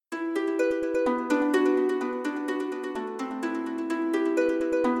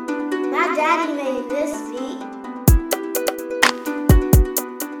daddy made this beat.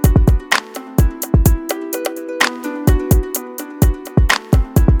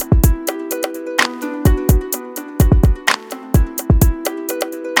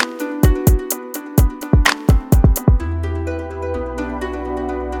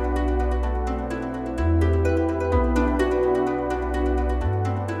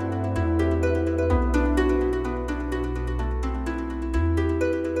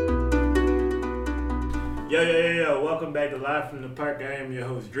 Yo, welcome back to Live from the Park. I am your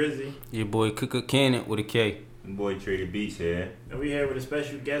host, Drizzy. Your boy, Cook Cannon with a K. Your boy, Trader Beats here. And we here with a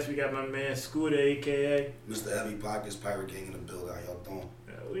special guest. We got my man, Scooter, a.k.a. Mr. Heavy Pockets, Pirate Gang in the building. How y'all doing?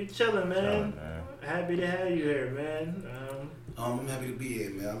 We chilling, man. Happy to have you here, man. I'm happy to be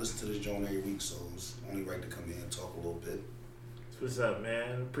here, man. I listen to this joint every week, so it's only right to come in and talk a little bit. That's what's up,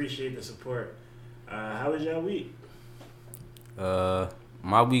 man. Appreciate the support. How was y'all week?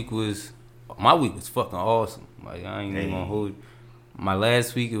 My week was fucking awesome. Like, I ain't even gonna hold you. My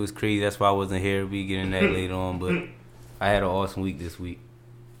last week, it was crazy. That's why I wasn't here. We get in that later on, but I had an awesome week this week.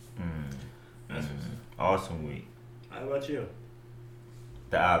 Awesome week. How about you?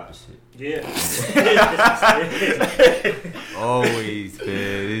 The opposite. Yeah. Always,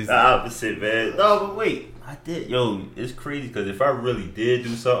 man. The opposite, man. No, but wait. I did. Yo, it's crazy because if I really did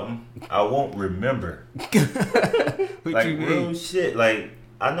do something, I won't remember. What like, you mean? Real shit. Like,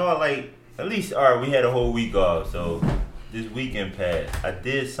 I know at least, all right, we had a whole week off, so this weekend passed. I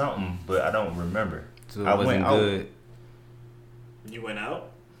did something, but I don't remember. So it I wasn't went out. good. You went out?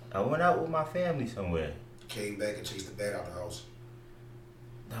 I went out with my family somewhere. Came back and chased the bat out the house.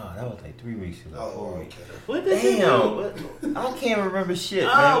 No, that was like 3 weeks ago. Oh, 4 okay. weeks. What did you do? Damn, I can't remember shit,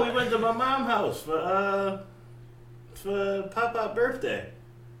 Oh, man. we went to my mom's house for Pop-Up birthday.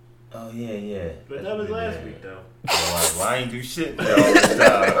 Oh, yeah. But That's that was what it last is. week, though. Why I ain't do shit all the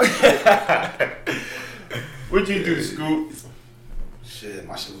time? What'd you do, Scoop? Shit,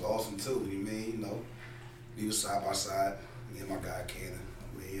 my shit was awesome too. You mean, you know, we was side by side. Me and my guy Cannon.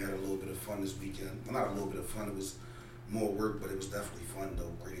 I mean, he had a little bit of fun this weekend. Well, not a little bit of fun. It was more work, but it was definitely fun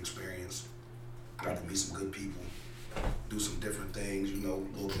though. Great experience. Got to meet some good people. Do some different things. You know,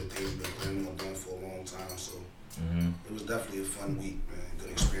 a little bit of things we've been planning on doing for a long time. So it was definitely a fun week, man.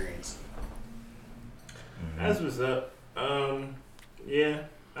 Good experience. That's what's up. Yeah,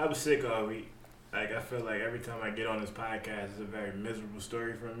 I was sick all week. Like, I feel like every time I get on this podcast, it's a very miserable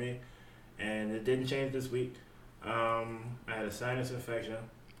story for me. And it didn't change this week. I had a sinus infection.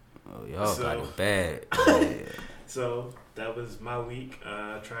 Oh, y'all got it bad. Yeah. So that was my week,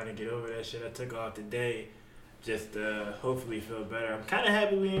 trying to get over that shit. I took off today just to hopefully feel better. I'm kind of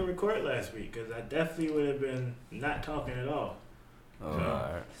happy we didn't record last week because I definitely would have been not talking at all. Oh, So,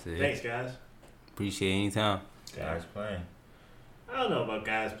 all right. See. Thanks, guys. Appreciate any time. Guys playing. I don't know about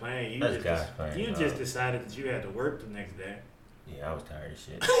guys playing. That's guys playing. You just decided that you had to work the next day. Yeah, I was tired of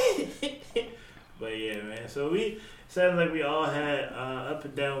shit. But yeah, man. So we sounds like we all had up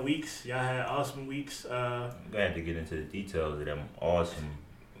and down weeks. Y'all had awesome weeks. I'm going to have to get into the details of them awesome,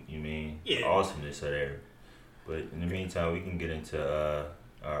 awesomeness of there. But in the meantime, we can get into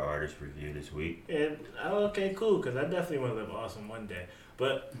our artist review this week. And okay, cool, because I definitely want to live awesome one day.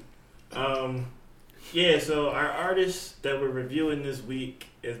 But yeah, so our artist that we're reviewing this week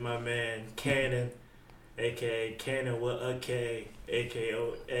is my man Cannon, aka Cannon with a K,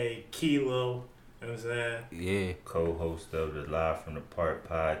 aka Kilo. You know what I'm saying? Yeah. Co-host of the Live from the Park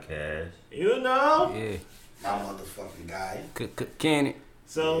podcast. You know? Yeah. My motherfucking guy. Cannon.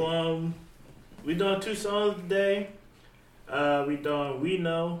 So we doing 2 songs today. We doing We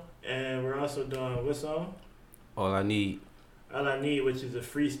Know, and we're also doing what song? All I Need. All I Need, which is a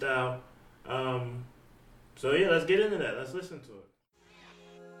freestyle. So yeah, let's get into that. Let's listen to it.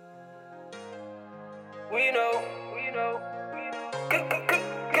 We know.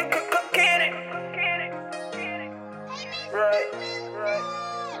 Get it. Right.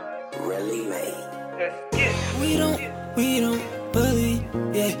 Really made. Let's get it. We don't believe,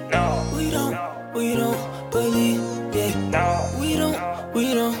 yeah. No. We don't believe, yeah. No. We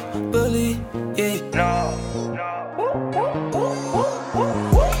don't believe, yeah. No.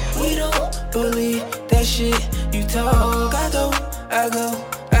 We don't believe that shit you talk. I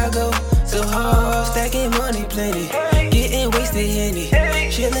go so hard, stacking money plenty, getting wasted Henny,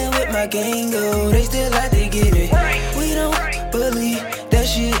 chilling with my gang, they still like to get it. We don't believe that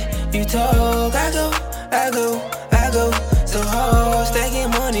shit you talk. I go so hard, stacking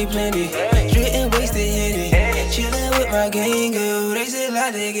money plenty, getting wasted Henny, chilling with my gang, they still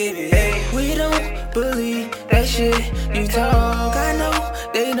like to get it. We don't believe that shit you talk. I know,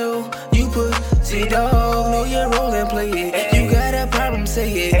 they know you pussy dog, know your role and play it. You got a problem,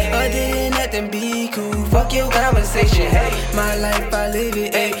 say it. Other than fuck your conversation. My life, I live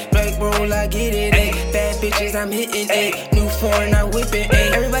it, ayy. Black roll, I get it, ayy. Bad bitches, I'm hitting, ayy. New foreign, I whip it,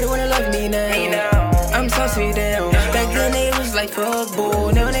 ayy. Everybody wanna love me now. I'm saucy down. Back then they was like fuck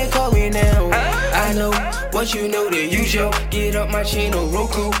boy, now they call me now. I know what you know, the usual. Get up my channel,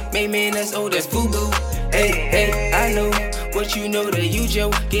 Roku. Main man that's old, that's Fubu. Hey, I know what you know, the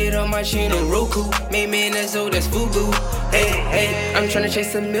usual. Get on my channel, Roku. Main man that's old, that's Fubu. Hey, I'm tryna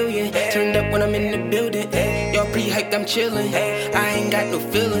chase a million. Turned up when I'm in the building. Y'all pre-hyped, I'm chillin'. I ain't got no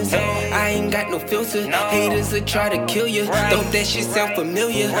feelings. I ain't got no filter. Haters will try to kill you. Don't that shit sound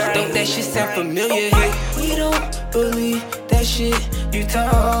familiar? Don't that shit sound familiar? We don't believe that shit you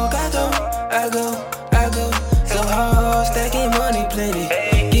talk. I go so hard, stacking money plenty,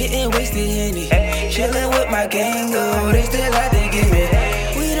 getting wasted Henny, chillin' with my gang, oh, they still out to get me.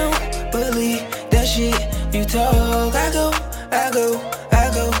 We don't believe that shit you talk. I go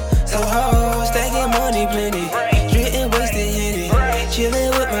so hard, stacking money plenty, getting wasted Henny,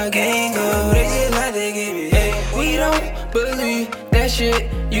 chillin' with my gang, oh, they still out to get me. We don't believe that shit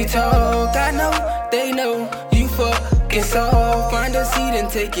you talk. I know, they know you fucking soft. Find a seat and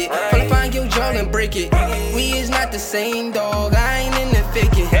take it. Find your jaw and break it. We is not the same, dog. I ain't in the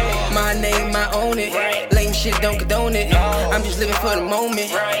faking. My name, I own it. Lame shit, don't condone it. I'm just living for the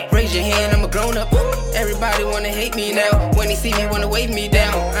moment. Raise your hand, I'm a grown up. Everybody wanna hate me now. When they see me, wanna wave me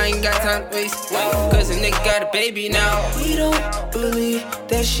down. I ain't got time to waste. Cause a nigga got a baby now. We don't believe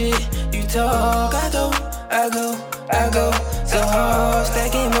that shit you talk. I go so hard,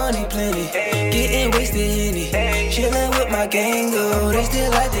 stacking money plenty, getting wasted Henny, chillin' with my gang, oh, they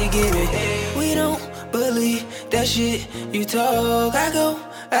still like to get me. We don't believe that shit you talk. I go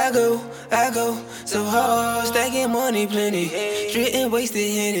so hard, stacking money plenty, getting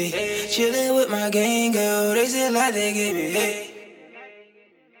wasted Henny, chillin' with my gang, oh, they still like to get me.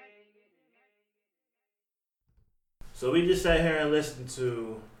 So we just sat here and listened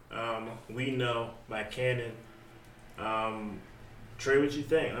to We Know by Cannon. Trey, what you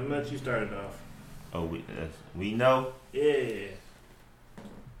think? I'm gonna let you start it off. Oh, we know. Yeah.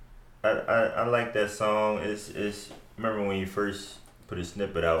 I like that song. It's remember when you first put a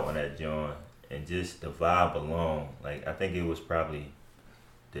snippet out on that joint and just the vibe alone. Like I think it was probably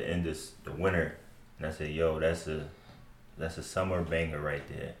the end of the winter, and I said, "Yo, that's a summer banger right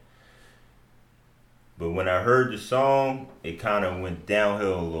there." But when I heard the song, it kind of went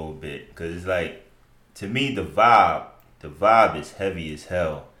downhill a little bit because it's like, to me, the vibe is heavy as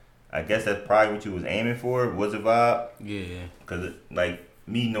hell. I guess that's probably what you was aiming for, was a vibe. Yeah. Because, like,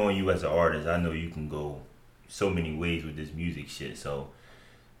 me knowing you as an artist, I know you can go so many ways with this music shit. So,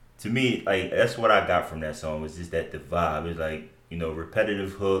 to me, like, that's what I got from that song, was just that the vibe. It's like, you know,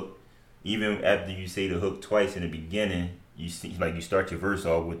 repetitive hook. Even after you say the hook twice in the beginning, you see, like, you start your verse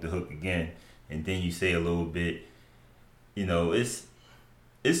off with the hook again, and then you say a little bit. You know, it's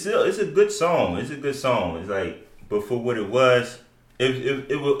a good song. It's a good song. It's like, but for what it was, it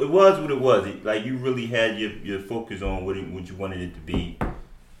was what it was. Like you really had your focus on what you wanted it to be.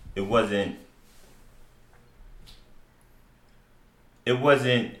 It wasn't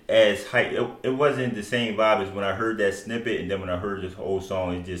as hype. It wasn't the same vibe as when I heard that snippet, and then when I heard this whole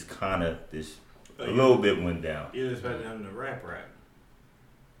song, it just kind of a little bit went down. You expected him to rap.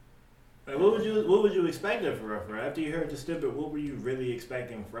 Like, what would you expect from Rough Rider? After you heard the snippet, what were you really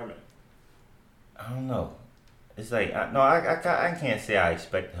expecting from it? I don't know. It's like I can't say I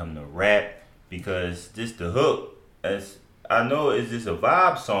expect him to rap, because just the hook. As I know, it's just a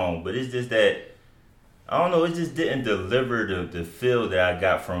vibe song, but it's just that I don't know. It just didn't deliver the feel that I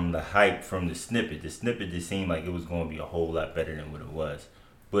got from the hype from the snippet. The snippet just seemed like it was going to be a whole lot better than what it was.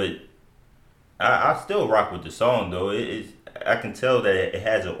 But I still rock with the song though. I can tell that it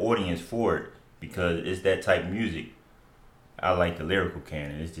has an audience for it because it's that type of music. I like the lyrical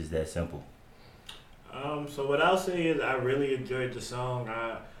Cannon. It's just that simple. So what I'll say is I really enjoyed the song.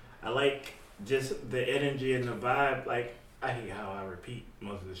 I like just the energy and the vibe. Like, I hate how I repeat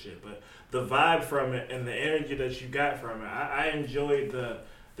most of the shit, but the vibe from it and the energy that you got from it. I enjoyed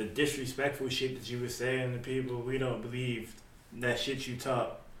the disrespectful shit that you were saying to people. We don't believe that shit you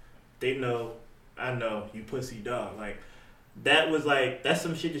talk. They know, I know, you pussy dog. Like, that's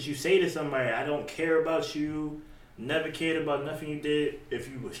some shit that you say to somebody. I don't care about you. Never cared about nothing you did, if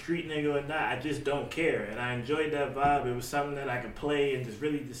you were street nigga or not. I just don't care. And I enjoyed that vibe. It was something that I could play and just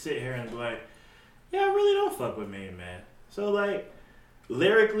really just sit here and be like, yeah, I really don't fuck with Main Man. So, like,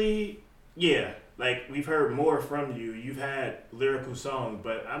 lyrically, yeah, like, we've heard more from you. You've had lyrical songs,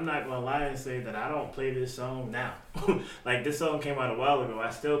 but I'm not going to lie and say that I don't play this song now. Like, this song came out a while ago.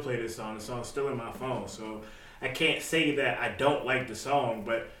 I still play this song. The song's still in my phone. So I can't say that I don't like the song,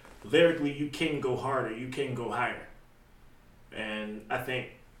 but lyrically you can go harder, you can go higher. And I think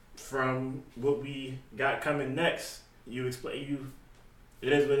from what we got coming next, it is what it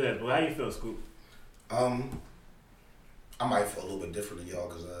is. Well, how you feel, Scoop? I might feel a little bit different than y'all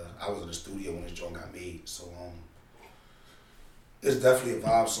because I was in the studio when this joint got made. So it's definitely a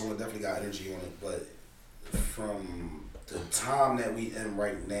vibe song. It definitely got energy on it. But from the time that we in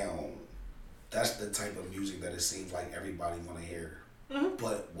right now, that's the type of music that it seems like everybody want to hear. Mm-hmm.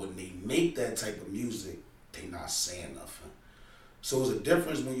 But when they make that type of music, they not saying nothing. So it's a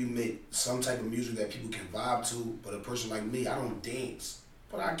difference when you make some type of music that people can vibe to. But a person like me, I don't dance,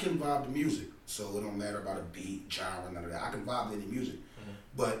 but I can vibe to music. So it don't matter about a beat, genre, none of that. I can vibe to any music. Mm-hmm.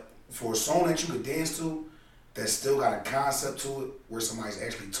 But for a song that you could dance to, that still got a concept to it, where somebody's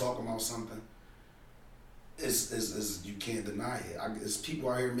actually talking about something, is you can't deny it. It's people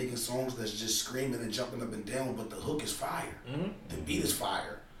out here making songs that's just screaming and jumping up and down, but the hook is fire. Mm-hmm. The beat is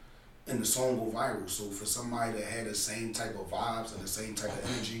fire. And the song go viral. So for somebody that had the same type of vibes and the same type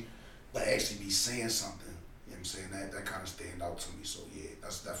of energy, but actually be saying something, you know what I'm saying, that kind of stand out to me. So yeah,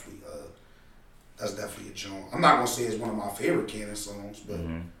 that's definitely a joint. I'm not gonna say it's one of my favorite Cannon songs, but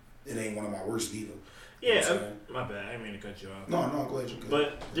it ain't one of my worst either. Yeah, my bad. I didn't mean to cut you off. No, go ahead. You're good.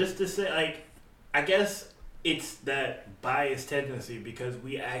 But just to say, like, I guess it's that biased tendency because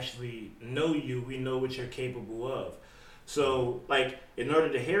we actually know you. We know what you're capable of. So, like, in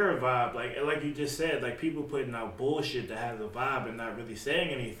order to hear a vibe, like you just said, like, people putting out bullshit that has a vibe and not really saying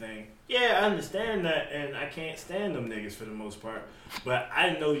anything. Yeah, I understand that, and I can't stand them niggas for the most part. But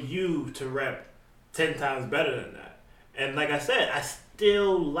I know you to rap 10 times better than that. And like I said, I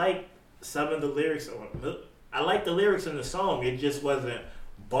still like some of the lyrics. I like the lyrics in the song. It just wasn't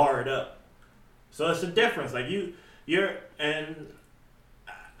barred up. So it's a difference. Like, you're, and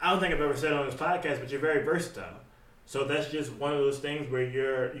I don't think I've ever said it on this podcast, but you're very versatile. So that's just one of those things where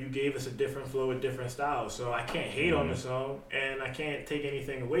you gave us a different flow, a different style. So I can't hate on the song, and I can't take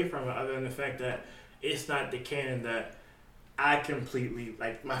anything away from it other than the fact that it's not the Cannon that I completely,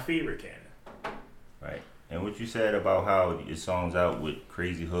 like, my favorite Cannon. Right. And what you said about how your song's out with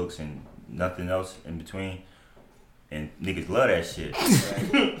crazy hooks and nothing else in between, and niggas love that shit.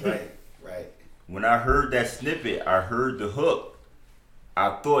 Right. When I heard that snippet, I heard the hook.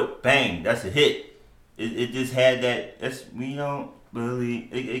 I thought, bang, that's a hit. It just had that. That's, we don't believe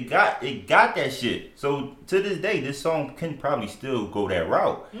it got that shit. So to this day, this song can probably still go that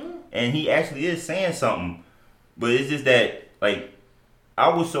route. And he actually is saying something, but it's just that, like, I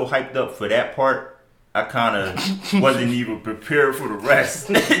was so hyped up for that part, I kind of wasn't even prepared for the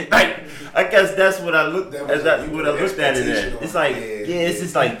rest. Like, I guess that's what I looked at it at. It's like, it's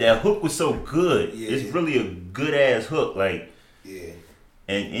just like that hook was so good. Yeah. It's really a good ass hook, like. Yeah.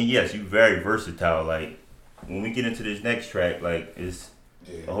 And yes, you very versatile. Like, when we get into this next track, like, it's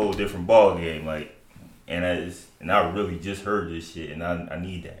a whole different ball game. Like, and I really just heard this shit, and I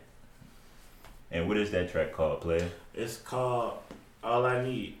need that. And what is that track called, player? It's called All I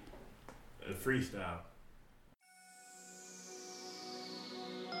Need, a freestyle.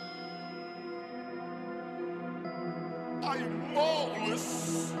 I'm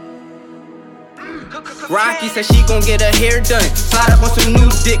marvelous. Rocky said she gon' get her hair done. Slide up on some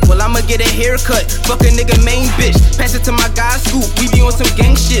new dick, well I'ma get a haircut. Fuck a nigga main bitch, pass it to my guy Scoop. We be on some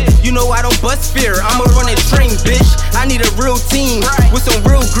gang shit, you know I don't bust fear. I'ma run a train, bitch. I need a real team with some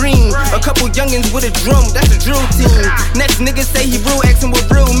real green. A couple youngins with a drum, that's a drill team. Next nigga say he real, asking what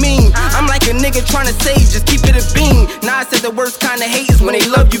real mean. I'm like a nigga tryna save, just keep it a bean. Nah, I said the worst kind of hate is when they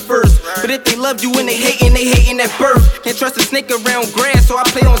love you first. But if they love you when they hating at birth. Can't trust a snake around grass, so I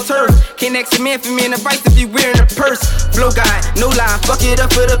play on turf. Can't ask a man for me in a vice if you wearing a purse. Flow guy, no lie, fuck it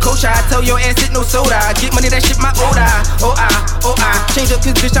up for the coach. I tell your ass it no soda. I get money, that shit my old eye. Oh I change up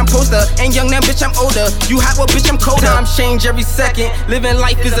cause bitch I'm poster. Ain't young now bitch I'm older. You hot, well bitch I'm colder. Times change every second, living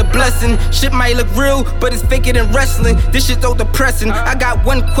life is a blessing. Shit might look real, but it's faker than wrestling. This shit so depressing. I got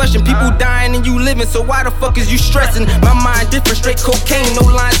one question, people dying and you living, so why the fuck is you stressing? My mind different, straight cocaine, no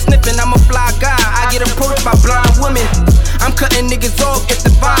line sniffing. I'm a fly guy, I get approached by blind women. I'm cutting niggas off if the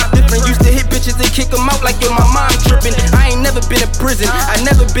vibe different. Used to hit bitches and kick them out like yo my mom tripping. I ain't never been in prison, I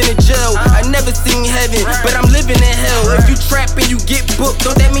never been in jail, I never seen heaven, but I'm living in hell. If you trap and you get booked,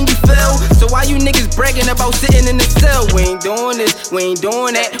 don't that mean you fell? So why you niggas bragging about sitting in the cell? We ain't doing this, we ain't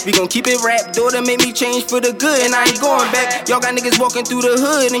doing that. We gon' keep it rap, daughter make me change for the good, and I ain't going back. Y'all got niggas walking through the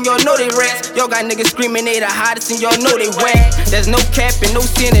hood and y'all know they rats. Y'all got niggas screaming they the hottest and y'all know they whack. There's no cap and no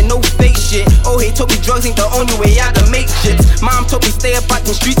sin and no fake shit. Oh, he told me drugs ain't the only way I can make shit. Mom told me stay up out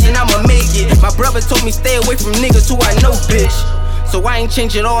the streets and I'ma make it. My brother told me stay away from niggas who I know, bitch. so I ain't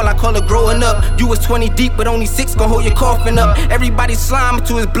change it all, I call it growing up. You was 20 deep, but only 6 gon' hold your coffin up. Everybody slime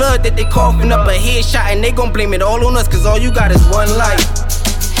to his blood that they coughing up. A headshot and they gon' blame it all on us, cause all you got is one life.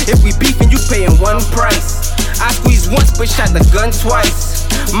 If we beefin', you payin' one price. I squeezed once, but shot the gun twice.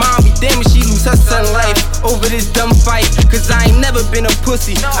 Mom be damn if she lose her son life over this dumb fight. Cause I ain't never been a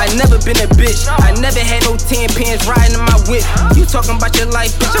pussy, I never been a bitch. I never had no tan pants riding in my whip. You talking about your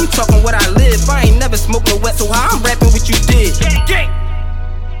life, bitch, I'm talking what I live. I ain't never smoked no wet, so how I'm rapping what you did?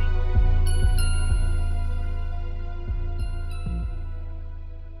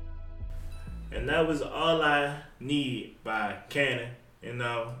 And that was All I Need by Cannon. You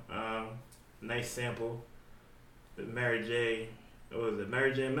know, nice sample. The Mary J. What was it?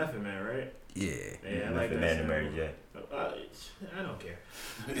 Mary J. and Method Man, right? Yeah. Yeah, I like Method that Man sample. and Mary J. I don't care.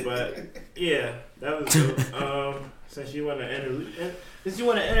 But yeah, that was dope. Since you want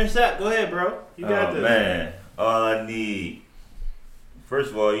to intercept, go ahead, bro. You got this. Man, all I need.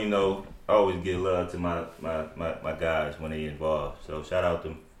 First of all, you know, I always give love to my guys when they involved. So shout out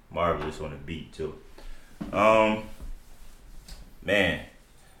to Marvelous on the beat too. Man,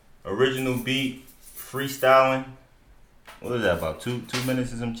 original beat, freestyling. What was that, about two minutes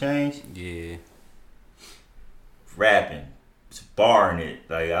and some change? Yeah. Rapping, barring it.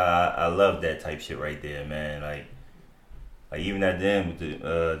 Like I love that type shit right there, man. Like even at the end with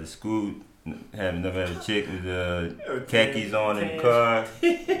the school having them have a chick with the khakis on in the car.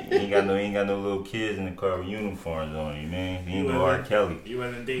 ain't got no little kids in the car with uniforms on. You man, he ain't no R. Kelly. You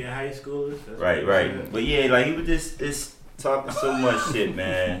wasn't dating high schoolers. Right. But yeah, like he was just talking so much shit,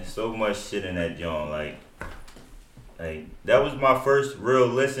 man. So much shit in that joint. Like that was my first real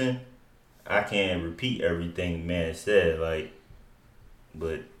listen. I can't repeat everything man said, like,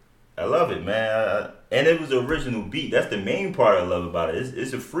 but I love it, man. And it was the original beat. That's the main part I love about it.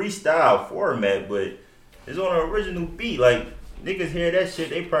 It's a freestyle format, but it's on an original beat. Like niggas hear that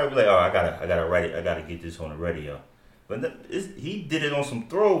shit, they probably be like, oh, I gotta write it. I gotta get this on the radio. But he did it on some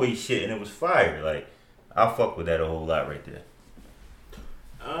throwaway shit, and it was fire. Like I fuck with that a whole lot right there.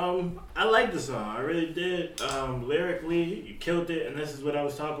 I like the song. I really did. Lyrically, you killed it, and this is what I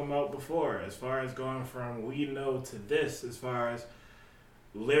was talking about before. As far as going from We Know to this, as far as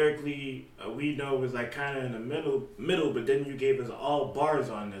lyrically, We Know was like kind of in the middle, but then you gave us all bars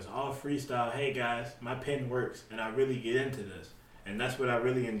on this, all freestyle. Hey guys, my pen works, and I really get into this, and that's what I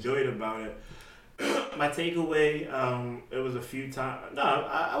really enjoyed about it. My takeaway, it was a few times. No,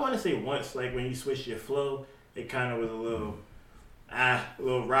 I want to say once, like when you switched your flow, it kind of was a little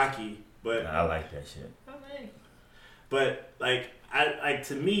rocky, but I like that shit. But like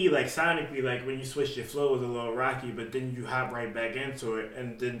to me, like sonically, like when you switched your flow, it was a little rocky, but then you hop right back into it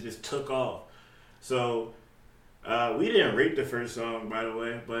and then just took off. So we didn't rate the first song, by the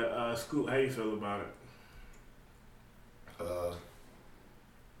way, but Scoop, how you feel about it?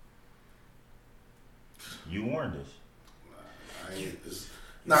 You warned us. It's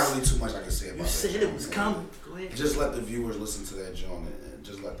not really too much I can say about that. You said it was coming. Go ahead. Just let the viewers listen to that joint and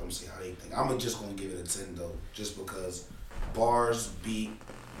just let them see how they think. I'm just going to give it a 10 though, just because bars, beat,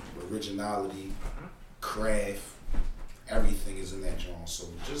 originality, craft, everything is in that joint. So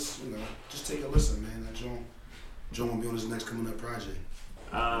just take a listen, man. That joint will be on his next coming up project.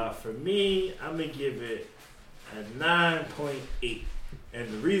 For me, I'm gonna give it a 9.8, and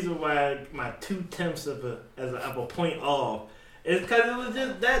the reason why my 0.2 of a point off is because it was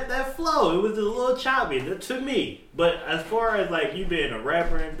just that flow. It was just a little choppy to me. But as far as like you being a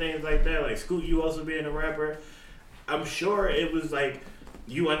rapper and things like that, like Scoot, you also being a rapper, I'm sure it was like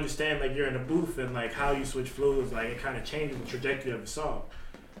you understand like you're in a booth and like how you switch flows, like it kind of changes the trajectory of the song.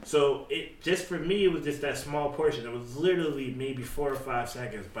 So it just for me, it was just that small portion. It was literally maybe 4 or 5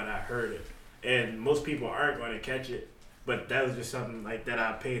 seconds, but I heard it. And most people aren't going to catch it, but that was just something like that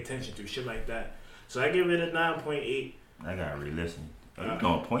I pay attention to, shit like that. So I give it a 9.8. I gotta re-listen. Are you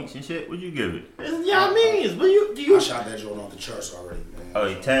going points and shit? What'd you give it? It's y'all means, but you I shot that joint off the charts already, man. Oh,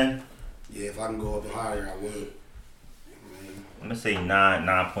 you 10? Yeah, if I can go up higher, I would. I'm gonna say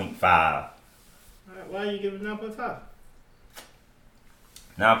 9.5. Alright, why are you giving 9.5?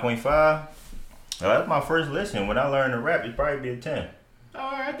 9.5? Well, that's my first listen. When I learned to rap, it'd probably be a 10.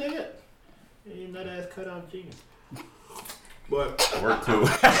 Alright, I dig it. You nut ass cut off genius. But Work too.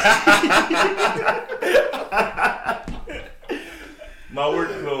 My work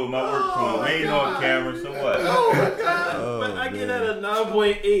crew. We ain't on camera, so what? Oh my god! But I get at a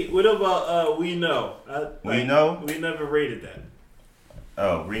 9.8. What about We Know? We Know? We never rated that.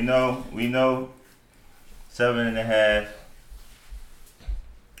 Oh, we know. 7.5.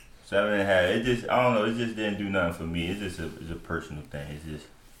 7.5. It just, I don't know. It just didn't do nothing for me. It's a personal thing. It's just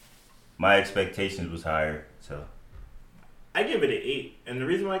my expectations was higher, so I give it an 8, and the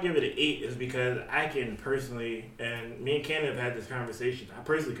reason why I give it an 8 is because I can personally, and me and Ken have had this conversation. I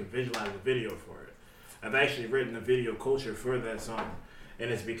personally can visualize a video for it. I've actually written a video culture for that song,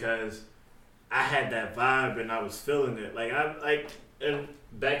 and it's because I had that vibe and I was feeling it. And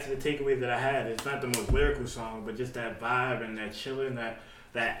back to the takeaway that I had, it's not the most lyrical song, but just that vibe and that chilling, that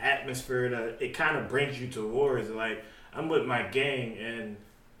atmosphere, that it kind of brings you towards, like, I'm with my gang and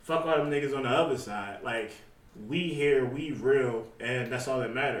fuck all them niggas on the other side. Like, we here, we real, and that's all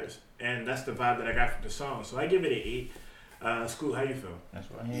that matters. And that's the vibe that I got from the song. So I give it an 8. Scoot, how you feel? That's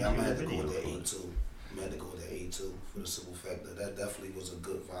why Yeah, I'm gonna have to go with that 8 too. I'm gonna have to go with that 8 too for the simple fact that definitely was a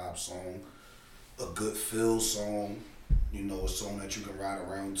good vibe song, a good feel song. You know, a song that you can ride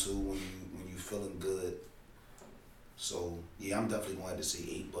around to when you feeling good. So yeah, I'm definitely gonna have to say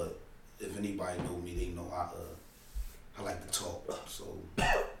 8. But if anybody know me, they know I like to talk. So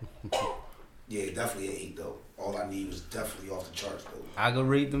yeah, definitely an 8 though. All I need was definitely off the charts though. I could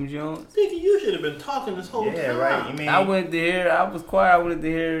rate them Jones. Nigga, you should have been talking this whole Yeah, time. right. You mean I wanted to hear. I was quiet. I wanted to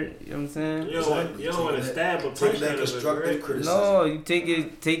hear. You know what I'm saying? You don't want to stab a Take person that out of a constructive grave. criticism. No, you take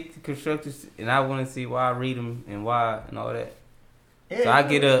the constructive, and I want to see why I read them and why and all that. Yeah, So I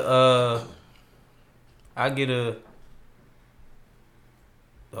get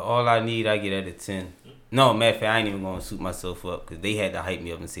all I need. I get at a 10. No, matter of fact, I ain't even gonna suit myself up because they had to hype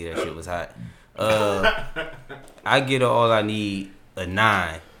me up and say that shit was hot. I get all I need a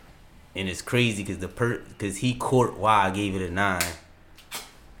 9, and it's crazy because he caught why I gave it a 9.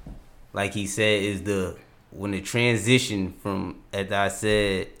 Like he said, is when the transition from after I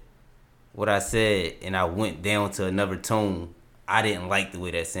said what I said and I went down to another tone, I didn't like the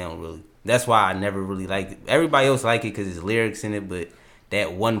way that sound really. That's why I never really liked it. Everybody else like it because there's lyrics in it, but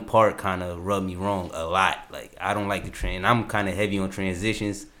that one part kind of rubbed me wrong a lot. Like, I don't like the I'm kind of heavy on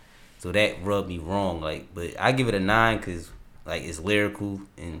transitions, so that rubbed me wrong. Like, but I give it a 9 because like it's lyrical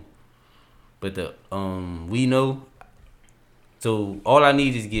but the we know. So all I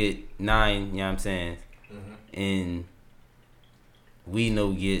need is get 9. You know what I'm saying? Mm-hmm. And we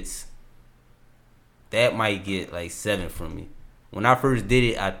know that might get like 7 from me. When I first did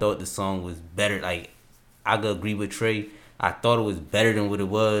it, I thought the song was better. Like, I could agree with Trey. I thought it was better than what it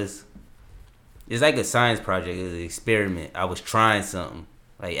was. It's like a science project. It was an experiment. I was trying something.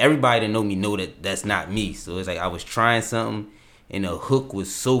 Like, everybody that know me know that that's not me. So it's like I was trying something, and the hook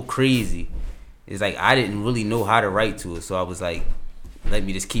was so crazy. It's like I didn't really know how to write to it. So I was like, let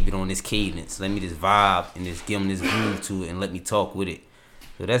me just keep it on this cadence. Let me just vibe and just give them this groove to it and let me talk with it.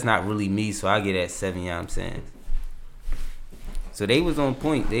 So that's not really me. So I get at 7, you know what I'm saying? So they was on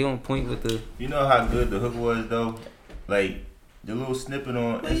point. They on point with the... You know how good the hook was, though? Like, the little snippet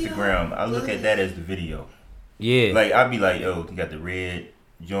on Instagram, I look at that as the video. Yeah. Like, I'd be like, yo, you got the red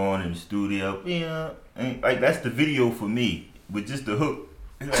John in the studio. Yeah. And, like, that's the video for me, with just the hook.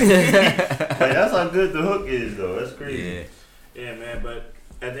 Like, that's how good the hook is, though. That's crazy. Yeah, man, but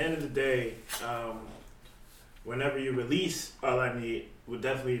at the end of the day, whenever you release All I Need would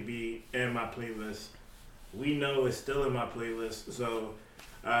definitely be in my playlist. We know it's still in my playlist, so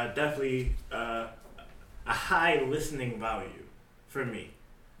definitely a high listening value for me.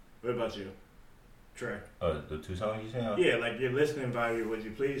 What about you, Trey? The 2 songs you said? Yeah, like your listening value. Would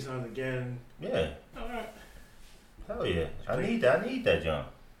you play songs again? Yeah. All right. Hell yeah. I need that, John.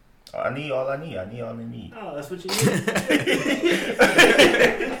 I need all I need. I need all I need. Oh, that's what you need.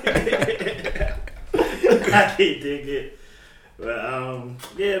 I can't dig it. But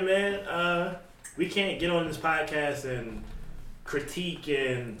yeah, man. We can't get on this podcast and critique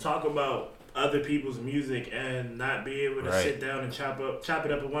and talk about other people's music and not be able to sit down and chop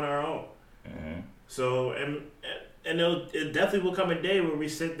it up with one of our own. Mm-hmm. So and it definitely will come a day where we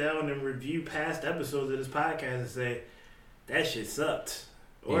sit down and review past episodes of this podcast and say that shit sucked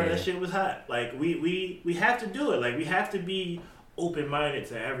or that shit was hot. Like we have to do it. Like we have to be open-minded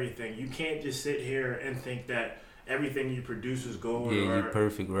to everything. You can't just sit here and think that everything you produce is gold. Yeah, you're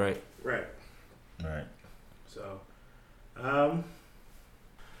perfect, right? Right. Right. So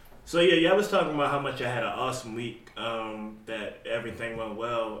yeah, I was talking about how much I had an awesome week. That everything went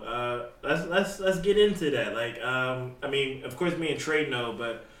well. Let's get into that. Like, I mean, of course, me and Trey know,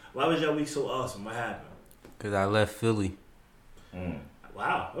 but why was your week so awesome? What happened? Cause I left Philly.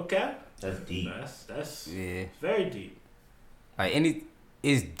 Wow. Okay. That's deep. That's yeah. Very deep. Like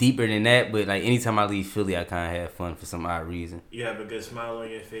it's deeper than that, but like anytime I leave Philly, I kind of have fun for some odd reason. You have a good smile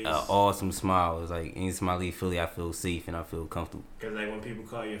on your face. An awesome smile. It's like anytime I leave Philly, I feel safe and I feel comfortable. Cause like when people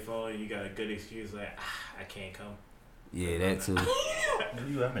call your phone, you got a good excuse like, I can't come. Yeah, that too.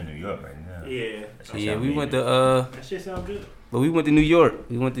 I'm in New York right now. Yeah. Yeah, we went to that shit sound good. But we went to New York.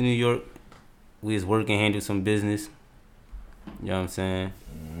 We was working, handled some business. You know what I'm saying?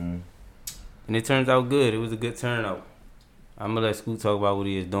 And it turns out good. It was a good turnout. I'm gonna let Scoot talk about what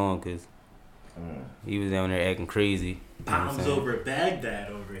he is doing because he was down there acting crazy. You know what I'm Bombs saying? over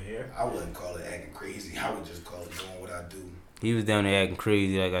Baghdad over here. I wouldn't call it acting crazy. I would just call it doing what I do. He was down there acting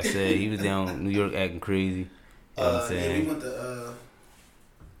crazy, like I said. He was down in New York acting crazy. You know what I'm Yeah, saying? we went to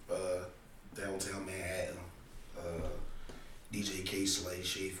downtown Manhattan. DJ K Slay,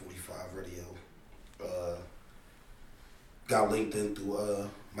 Shade 45 Radio. Got linked in through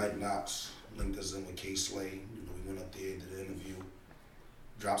Mike Knox. Linked us in with K Slay. You know, we went up there, did an interview,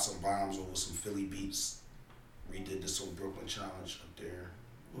 dropped some bombs over some Philly beats. Redid the Soul Brooklyn Challenge up there.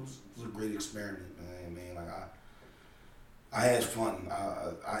 It was a great experiment, man. Like I had fun.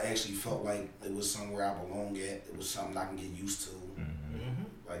 I actually felt like it was somewhere I belong at. It was something I can get used to.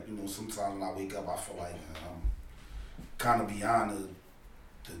 Like, you know, sometimes when I wake up, I feel like I'm kind of beyond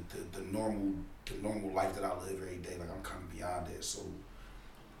the normal life that I live every day. Like I'm kind of beyond that. So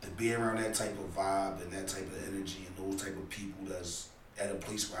to be around that type of vibe and that type of energy and those type of people that's at a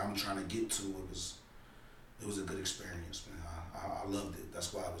place where I'm trying to get to, it was a good experience, man. I loved it.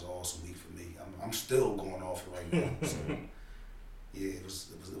 That's why it was an awesome week for me. I'm still going off it right now. So yeah, it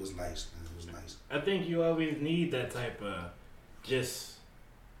was nice, man. It was nice. I think you always need that type of just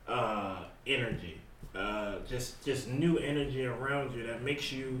energy, just new energy around you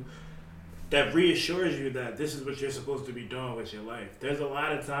that reassures you that this is what you're supposed to be doing with your life. There's a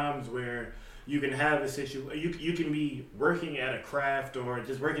lot of times where you can have a situation, you can be working at a craft or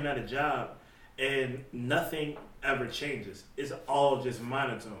just working at a job, and nothing ever changes. It's all just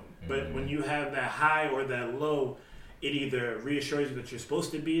monotone. But when you have that high or that low, it either reassures you that you're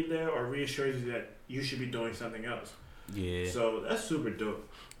supposed to be there or reassures you that you should be doing something else. Yeah. So that's super dope.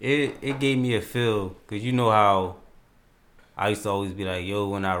 It gave me a feel, because you know how I used to always be like, yo,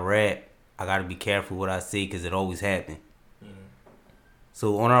 when I rap, I got to be careful what I say because it always happen.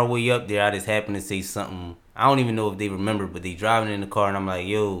 So on our way up there, I just happened to say something. I don't even know if they remember, but they driving in the car and I'm like,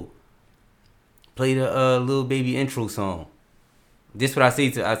 yo, play the Lil Baby intro song. This what I say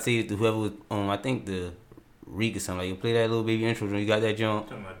to whoever was on, I think the Reek or something. Like, you play that Lil Baby intro. You got that jump?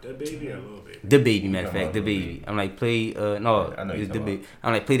 Talking about the baby or Lil Baby? The Baby, matter of fact, the Baby. I'm like, play no, I know it's you're the talking Baby.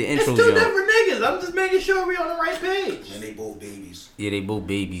 I'm like, play the intro It's two jump. different niggas. I'm just making sure we on the right page. And they both babies. Yeah, they both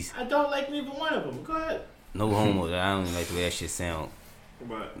babies. I don't like neither one of them. Go ahead. No homo. I don't even like the way that shit sound.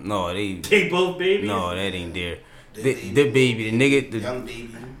 But No, they both babies. no, that ain't there. The The Baby, the nigga, the young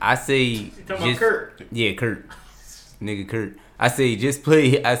baby. I say You talking about Kurt? Yeah, Kurt. Nigga Kurt. I say just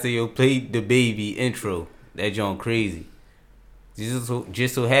play. I say yo play the Baby intro. That joint crazy.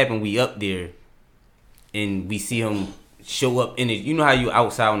 Just so happen we up there, and we see him show up in it. You know how you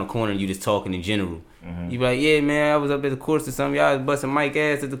outside on the corner and you just talking in general. You be like, yeah man, I was up at the course or something. Y'all was busting Mike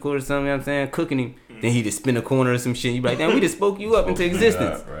ass at the course or something. You know what I'm saying, cooking him. Then he just spin a corner or some shit. You be like, damn, we just spoke you up into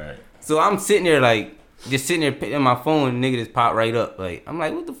existence. Right. So I'm sitting there like, just sitting there picking my phone, and nigga just pop right up. Like, I'm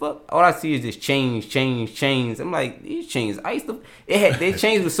like, what the fuck? All I see is this chains. I'm like, these chains, their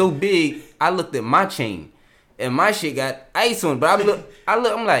chains were so big, I looked at my chain, and my shit got ice on it. But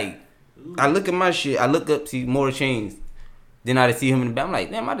I'm like, I look at my shit, I look up, see more chains. Then I just see him in the back. I'm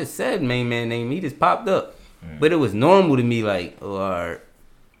like, damn, I just said main man name. He just popped up. But it was normal to me, like, oh, all right.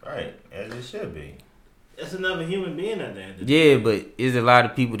 Right, as it should be. That's another human being at the end of the Yeah, but there's a lot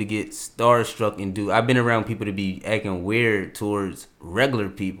of people to get starstruck and do. I've been around people to be acting weird towards regular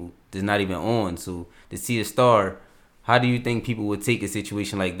people that's not even on. So to see a star, how do you think people would take a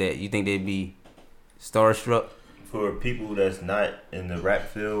situation like that? You think they'd be starstruck? For people that's not in the rap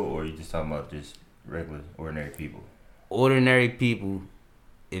field, or you just talking about just regular, ordinary people? Ordinary people,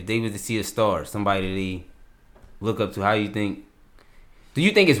 if they was to see a star, somebody they look up to, how you think? Do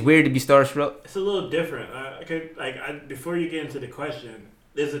you think it's weird to be starstruck? It's a little different. Before you get into the question,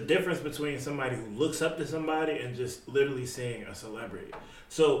 there's a difference between somebody who looks up to somebody and just literally seeing a celebrity.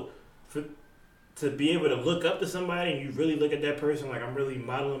 So, to be able to look up to somebody and you really look at that person like I'm really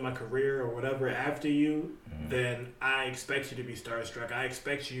modeling my career or whatever after you, then I expect you to be starstruck. I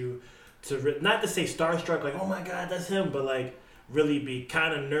expect you to not to say starstruck like, oh my God, that's him, but like really be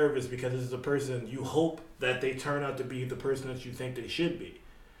kind of nervous because this is a person you hope that they turn out to be the person that you think they should be.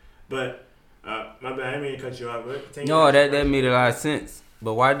 But my bad, I didn't mean to cut you off. But No, that made a lot of sense.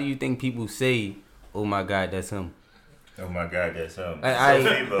 But why do you think people say, "Oh my God, that's him"? Oh my God, that's him.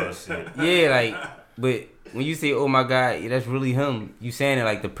 Shit. Yeah, like, but when you say, "Oh my God, yeah, that's really him," you saying it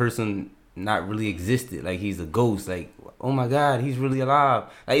like the person not really existed, like he's a ghost. Like, oh my God, he's really alive.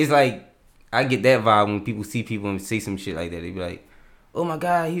 Like, it's like I get that vibe when people see people and say some shit like that. They be like, "Oh my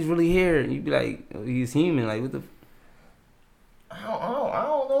God, he's really here," and you be like, oh, "He's human." Like, what the? I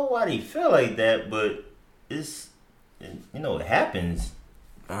don't know why they feel like that, but it's it happens.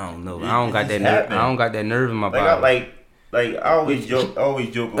 I don't know. It- I don't it got just that nerve. happened. I don't got that nerve in my Like body. I always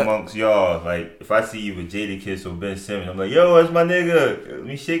joke amongst y'all. Like if I see you with Jadakiss or Ben Simmons, I'm like, yo, that's my nigga. Let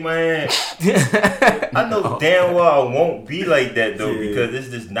me shake my hand. I know damn well I won't be like that though, because it's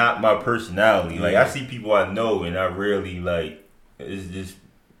just not my personality. Like I see people I know and I rarely like. It's just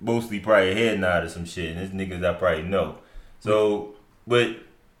mostly probably a head nod or some shit, and it's niggas I probably know. So, but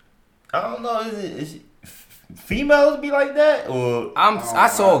I don't know. Is it females be like that or? I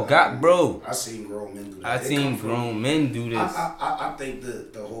saw bro. I seen grown men do that. I seen grown men do this. I think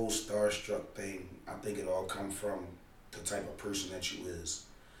the whole starstruck thing, I think it all come from the type of person that you is.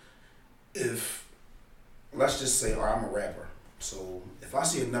 If, let's just say, I'm a rapper. So if I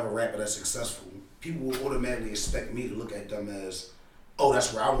see another rapper that's successful, people will automatically expect me to look at them as, oh,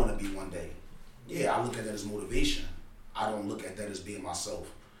 that's where I want to be one day. Yeah, I look at that as motivation. I don't look at that as being myself.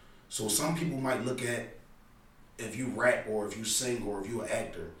 So some people might look at, if you rap or if you sing or if you're an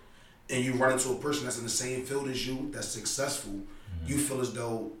actor and you run into a person that's in the same field as you, that's successful, you feel as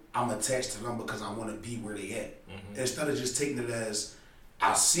though I'm attached to them because I want to be where they at. Instead of just taking it as,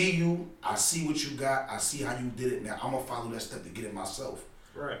 I see you, I see what you got, I see how you did it, now I'm going to follow that step to get it myself.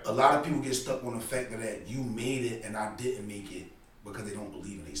 Right. A lot of people get stuck on the fact that you made it and I didn't make it because they don't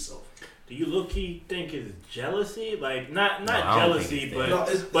believe in themselves. Do you low key think it's jealousy? Like not No, I don't jealousy, think but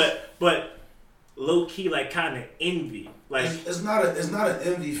No, but low key like kind of envy. Like it's not an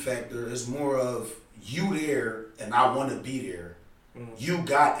envy factor. It's more of you there and I want to be there. You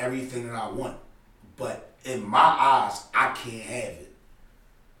got everything that I want, but in my eyes, I can't have it.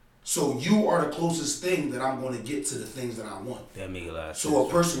 So you are the closest thing that I'm going to get to the things that I want. That make a lot of sense. So a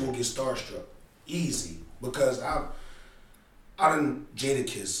person will get starstruck easy because I done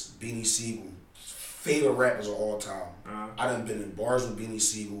Jadakiss, Beanie Siegel, favorite rappers of all time. I done been in bars with Beanie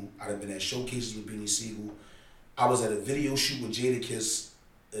Siegel. I done been at showcases with Beanie Siegel. I was at a video shoot with Jadakiss,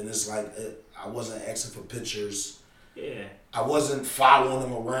 and it's like I wasn't asking for pictures. yeah. I wasn't following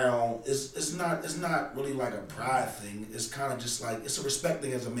him around. It's not really like a pride thing. It's kind of just like it's a respect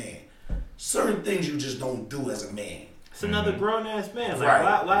thing as a man. Certain things you just don't do as a man. It's another grown ass man. Like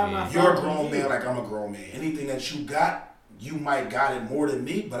Right. why am I? You're a following grown you? man like I'm a grown man. Anything that you got, you might got it more than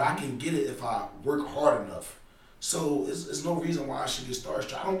me, but I can get it if I work hard enough. So it's no reason why I should get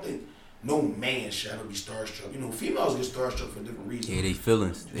starstruck. I don't think no man should ever be starstruck. You know, females get starstruck for different reasons. Yeah, they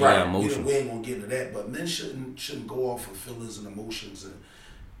feelings. They Right. got emotions. We ain't gonna get into that, but men shouldn't go off of feelings and emotions,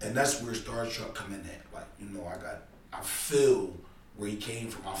 and that's where starstruck come in at. Like, you know, I feel where he came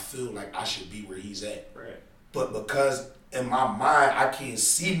from. I feel like I should be where he's at. Right. But because in my mind I can't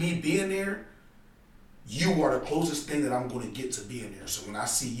see me being there, you are the closest thing that I'm gonna get to being there. So when I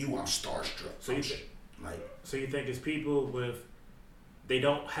see you, I'm starstruck. So you think it's people with they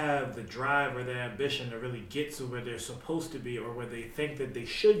don't have the drive or the ambition to really get to where they're supposed to be or where they think that they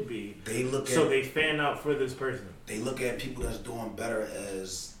should be. They look So at they fan out for this person. they look at people that's doing better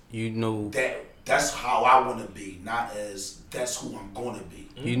as You know, that's how I want to be, not as that's who I'm going to be.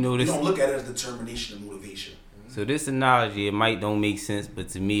 you know You this. don't look at it as determination and motivation. So this analogy, it might don't make sense, but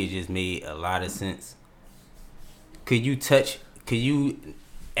to me, it just made a lot of sense. Could you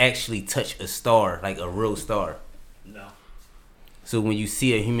actually touch a star, like a real star? No. So when you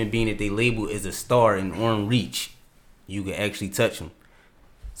see a human being that they label as a star in arm reach, you can actually touch them.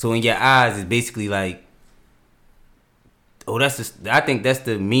 So in your eyes, it's basically like, I think that's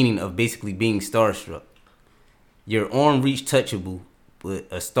the meaning of basically being starstruck. Your arm reach touchable, but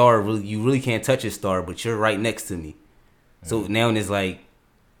a star, you really can't touch a star, but you're right next to me. So now it's like,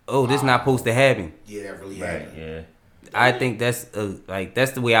 oh, this not supposed to happen. Yeah, that really Right, happened. yeah. I think that's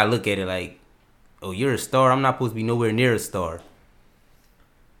that's the way I look at it. Like, oh, you're a star. I'm not supposed to be nowhere near a star.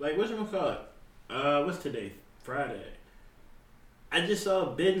 Like whatchamacallit? What's today? Friday. I just saw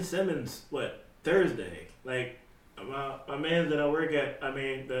Ben Simmons Thursday. Like my man that I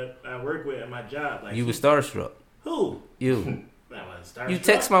work with at my job. Like You was starstruck. who? You. That was starstruck. You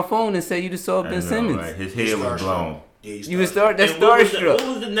text my phone and said you just saw I Ben know, Simmons. right? His head was blown. Yeah, You was that's And what starstruck.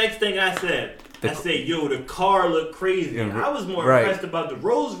 was the next thing I said? I said, yo, the car looked crazy. Yeah, I was more right. impressed about the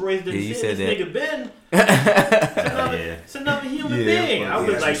Rolls Royce than Yeah, you seeing said this that. nigga Ben. Yeah. It's another human Yeah, being. I yeah, was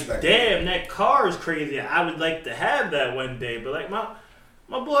that's like, respect. damn, that car is crazy. I would like to have that one day. But like my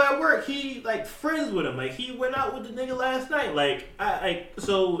boy at work, he like friends with him. Like he went out with the nigga last night. Like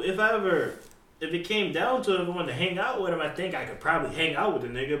so if it came down to it, if I wanted to hang out with him, I think I could probably hang out with the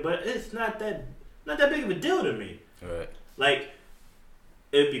nigga. But it's not that big of a deal to me. Right. Like,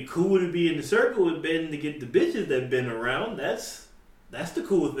 it'd be cool to be in the circle with Ben to get the bitches that been around. That's the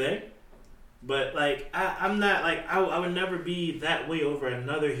cool thing. But like, I'm not like I would never be that way over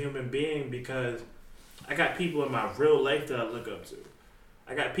another human being because I got people in my real life that I look up to.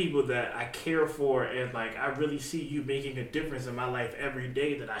 I got people that I care for, and like I really see you making a difference in my life every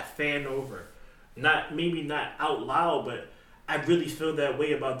day that I fan over. Maybe not out loud, but I really feel that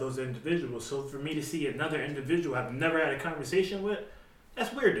way about those individuals. So for me to see another individual I've never had a conversation with,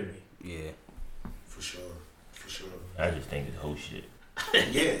 that's weird to me. Yeah. For sure. I just think it's whole shit.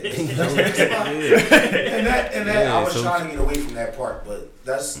 Yeah. And that Yeah, I was so- trying to get away from that part, but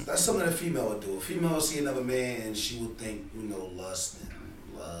that's something a female would do. A female would see another man and she would think, lust and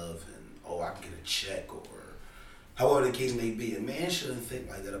love and I can get a check or however the case may be. A man shouldn't think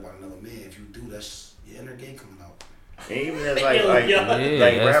like that about another man. If you do, that's your inner game coming out. And even as Yeah,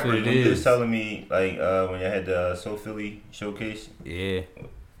 that's rappers, what it when you was is. telling me when you had the Soul Philly showcase, Yeah.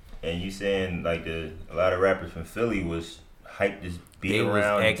 and you saying like a lot of rappers from Philly was hyped as beat They was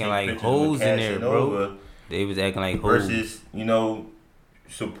around, and acting take like pictures hoes with in there, bro. Casanova They was acting like hoes. versus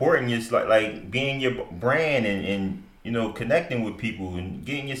supporting your like being your brand and connecting with people and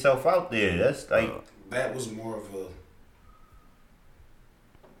getting yourself out there. That's like That was more of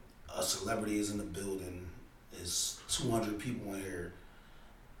a celebrity is in the building. It's 200 people in here,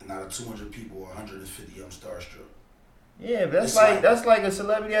 and out of 200 people, 150 I'm starstruck. yeah, but It's like- that's like a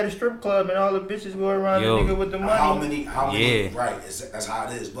celebrity at a strip club and all the bitches go around Yo. the nigga with the money. How many? Yeah. Right, that's how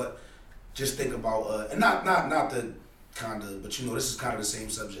it is. But just think about and not the kind of, but this is kind of the same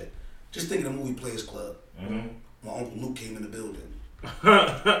subject. Just think of the movie Players Club. Mm-hmm. When Uncle Luke came in the building,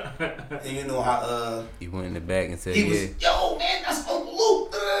 and you know how He went in the back and said, he yeah. was, yo man, that's Uncle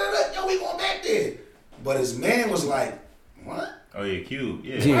Luke. Yo, we going back there. But his man was like, what? Oh yeah, Cube.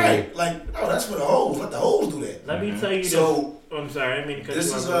 Yeah. Yeah. Right, like, oh, that's for the hoes. Let the hoes do that. Let me tell you this. So I'm sorry, I mean to cut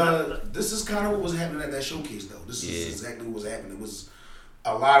this you is off. this is kind of what was happening at that showcase, though. This is Yeah. exactly what was happening. It was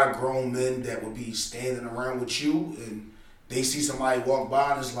a lot of grown men that would be standing around with you, and they see somebody walk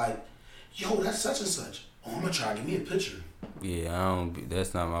by, and it's like, yo, that's such and such. Oh, I'm gonna try to give me a picture. Yeah,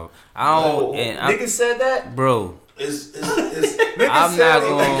 that's not my. I don't. And Niggas said that. bro, It's I'm not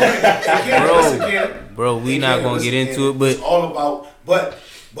going. Bro, we not gonna get into it, it's but all about. But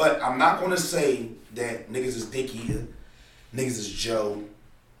I'm not gonna say that niggas is dick eater, niggas is Joe,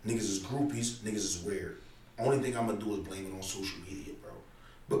 niggas is groupies, niggas is weird. Only thing I'm gonna do is blame it on social media, bro.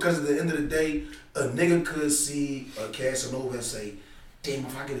 Because at the end of the day, a nigga could see a Casanova and say, "Damn,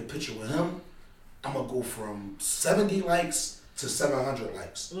 if I get a picture with him, I'm gonna go from 70 likes to 700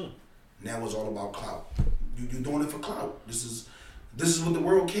 likes." Now it's all about clout. You're doing it for clout. This is what the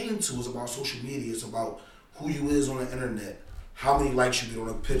world came to. It's about social media. It's about who you is on the internet, how many likes you get on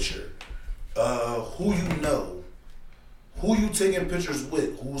a picture, who you know, who you taking pictures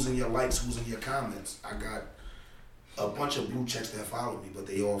with, who's in your likes, who's in your comments. I got a bunch of blue checks that follow me, but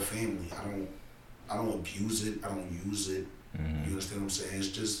they all family. I don't abuse it. I don't use it. Mm-hmm. You understand what I'm saying? It's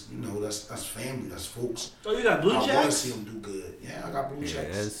just that's family. That's folks. Oh, you got blue I want to checks? see them do good. Yeah, I got blue Yeah,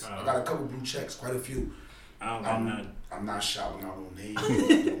 checks. that's- I got a couple blue checks, quite a few. I don't got none. I'm not shouting out no names,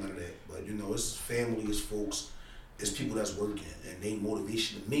 none of that. But it's family, it's folks, it's people that's working, and they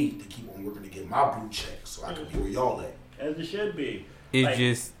motivation to me to keep on working to get my blue check, so I can be where y'all at. As it should be. it Like-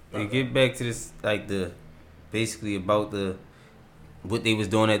 just get back to this basically about what they was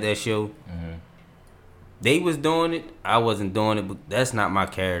doing at that show. Mm-hmm. They was doing it. I wasn't doing it, but that's not my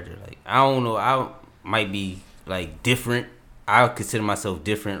character. Like I don't know. I might be like different. I consider myself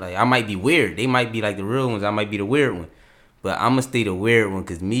different. Like I might be weird. They might be like the real ones. I might be the weird one. But I'm gonna stay the weird one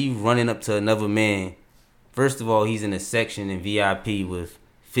because me running up to another man. First of all, he's in a section in VIP with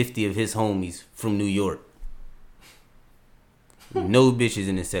 50 of his homies from New York. No bitches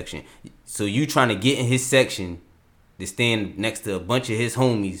in this section. So you trying to get in his section to stand next to a bunch of his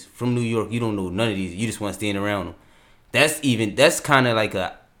homies from New York. You don't know none of these. You just want to stand around them. That's kind of like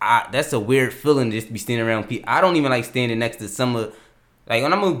that's a weird feeling just to be standing around people. I don't even like standing next to some of, like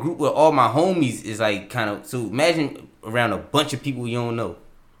when I'm in a group with all my homies is like kind of, so imagine around a bunch of people you don't know.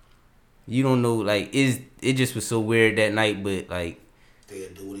 You don't know, like it just was so weird that night, but like,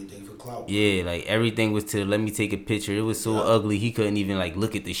 They'd do anything for clout. yeah, like everything was to let me take a picture. It was so ugly he couldn't even like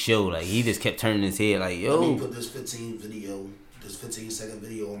look at the show. Like he just kept turning his head like, Let me yo. put this 15-second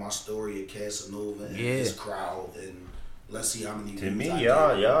video on my story at Casanova and Yeah. his crowd, and let's see how many To views me,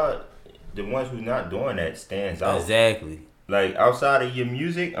 I y'all, the ones who's not doing that stands out. Exactly. Like outside of your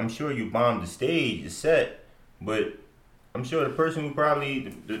music, I'm sure you bombed the stage, the set, but I'm sure the person who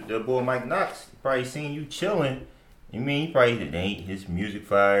probably the boy Mike Knox probably seen you chilling. You mean he probably ain't his music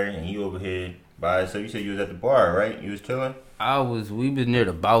fire and he over here by. So you said you was at the bar, right? You was chilling. We was near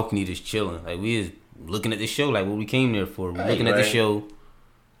the balcony just chilling. Like we was looking at the show, like what we came there for. We Right, looking at the right. show.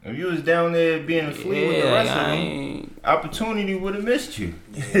 If you was down there being a flea with the Yeah, rest like, of I them, ain't. opportunity would have missed you.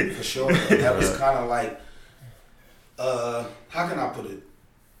 Yeah, for sure. That was kind of like, how can I put it?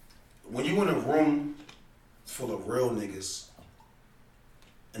 When you in a room full of real niggas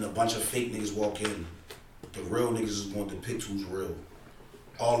and a bunch of fake niggas walk in, the real niggas is going to depict who's real.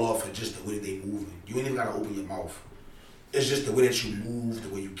 All off of just the way they moving. You ain't even gotta open your mouth. It's just the way that you move, the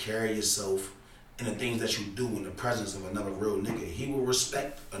way you carry yourself, and the things that you do in the presence of another real nigga. He will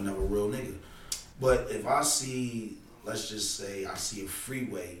respect another real nigga. But if I see, let's just say, I see a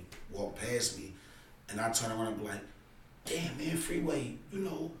Freeway walk past me, and I turn around and be like, damn man, Freeway, you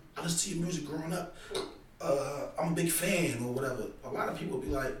know, I listened to your music growing up. I'm a big fan or whatever. A lot of people be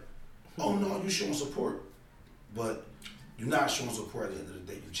like, oh no, you showing support. But you're not showing support at the end of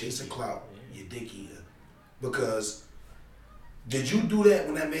the day. You're chasing clout, you're dick eater. Because did you do that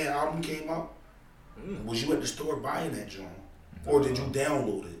when that man album came out? Was you at the store buying that joint? Or did you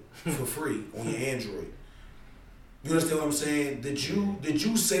download it for free on your Android? You understand what I'm saying? Did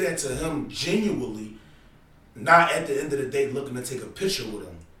you say that to him genuinely, not at the end of the day looking to take a picture with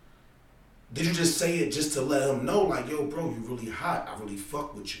him? Did you just say it just to let him know, like, yo, bro, you really hot. I really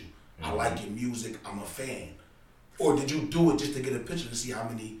fuck with you. I like your music. I'm a fan. Or did you do it just to get a picture to see how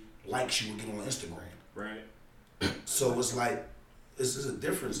many likes you would get on Instagram? Right. So it's like, this is a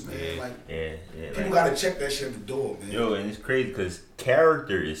difference, man. Like, Yeah. people Like, gotta check that shit at the door, man. yo, and it's crazy because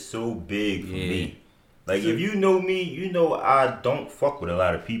character is so big for me. Like, if you know me, you know I don't fuck with a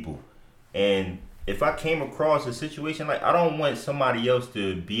lot of people. And if I came across a situation, like, I don't want somebody else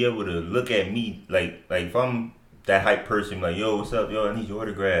to be able to look at me like if I'm that hype person, like, yo, what's up, yo, I need your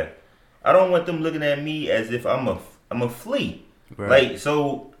autograph. I don't want them looking at me as if I'm a flea. Right. Like,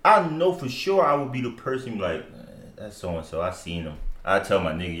 so I know for sure I would be the person like, that's so and so. I seen him. I tell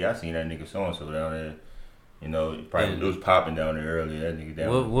my nigga, yeah, I seen that nigga so and so down there. You know, probably it was popping down there earlier. That nigga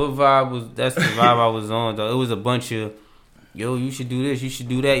down. What vibe was? That's the vibe I was on though. It was a bunch of, yo, you should do this, you should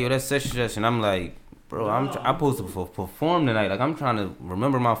do that, yo, that's such and such, and I'm like, bro, I'm supposed to perform tonight. Like, I'm trying to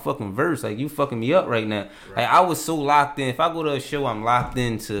remember my fucking verse. Like, you fucking me up right now. Like, I was so locked in. If I go to a show, I'm locked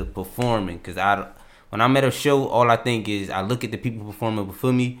into performing. Cause when I'm at a show, all I think is I look at the people performing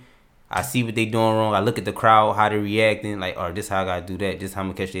before me. I see what they doing wrong. I look at the crowd, how they reacting. Like, oh, this how I gotta do that. This how I'm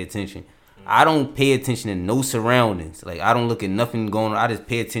gonna catch their attention. I don't pay attention to no surroundings. Like, I don't look at nothing going on. I just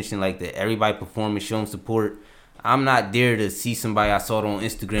pay attention like that. Everybody performing, showing support. I'm not there to see somebody I saw it on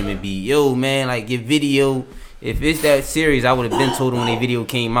Instagram and be, yo, man, like, get video. If it's that serious, I would have been told them when their video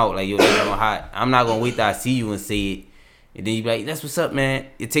came out, like, yo, they're hot. I'm not going to wait till I see you and say it. And then you be like, that's what's up, man.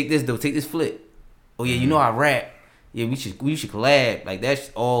 You take this, though. Take this flip. Oh, yeah, you know I rap. Yeah, we should collab. Like,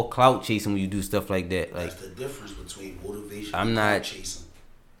 that's all clout chasing when you do stuff like that. Like, that's the difference between motivation I'm and not clout chasing.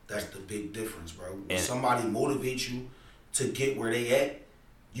 That's the big difference, bro. When And somebody motivates you to get where they at,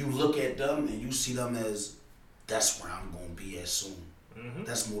 you look at them and you see them as, that's where I'm going to be at soon. Mm-hmm.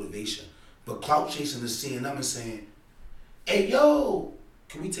 That's motivation. But clout chasing is seeing them and saying, hey, yo,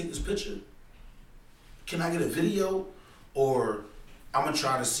 can we take this picture? Can I get a video? Or I'm going to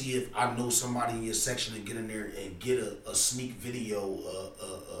try to see if I know somebody in your section and get in there and get a sneak video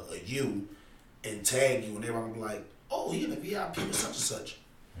of you and tag you. And they're going to be like, oh, he in the VIP with such and such.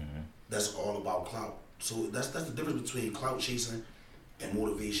 Mm-hmm. That's all about clout. So that's the difference between clout chasing and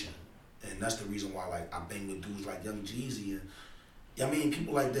motivation. And that's the reason why, like, I bang with dudes like Young Jeezy and, I mean,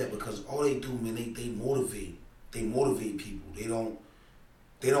 people like that, because all they do, man, they motivate. They motivate people. They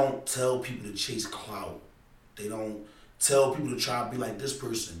don't tell people to chase clout. They don't tell people to try to be like this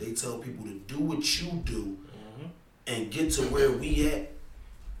person. They tell people to do what you do and get to where we at,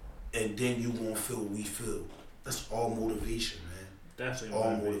 and then you gonna feel what we feel. That's all motivation, man. Definitely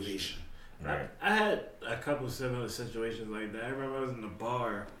all motivation. Right. I had a couple similar situations like that. I remember I was in the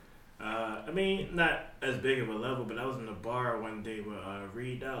bar. I mean, not as big of a level, but I was in the bar one day with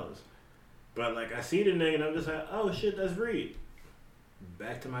Reed Dallas. But, like, I see the nigga and I'm just like, oh, shit, that's Reed.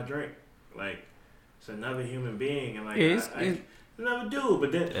 Back to my drink. Like, it's another human being. And, like, I another dude.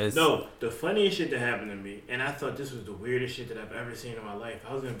 But then, no, the funniest shit that happened to me, and I thought this was the weirdest shit that I've ever seen in my life.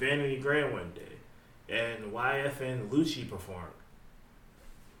 I was in Vanity Grand one day, and YF and Lucci performed.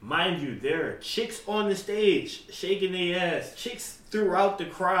 Mind you, there are chicks on the stage shaking their ass, chicks throughout the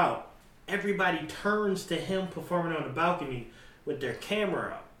crowd. Everybody turns to him performing on the balcony with their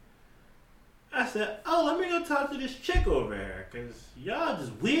camera out. I said, oh, let me go talk to this chick over here, because y'all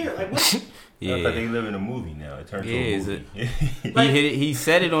just weird. Like, what? Yeah. I thought they live in a movie now. It turned to a movie. He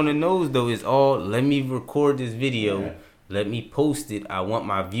said it on the nose, though. It's all, let me record this video. Let me post it. I want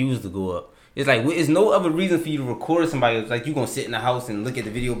my views to go up. It's like, it's no other reason for you to record somebody. It's like you going to sit in the house and look at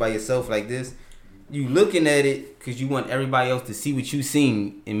the video by yourself like this. you looking at it because you want everybody else to see what you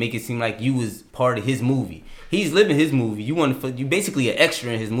seen and make it seem like you was part of his movie. He's living his movie. You basically an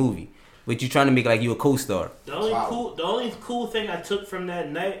extra in his movie, but you trying to make it like you a co-star. The only cool thing I took from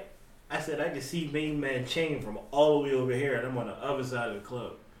that night, I said I could see Main Man Chain from all the way over here, and I'm on the other side of the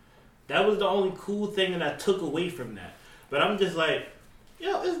club. That was the only cool thing that I took away from that. But I'm just like,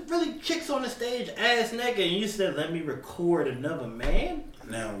 yo, it's really chicks on the stage, ass naked, and you said let me record another man.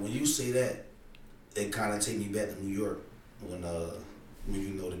 Now, when you say that, it kind of take me back to New York when you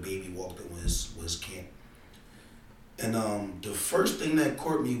know the baby walked in with his camp. And the first thing that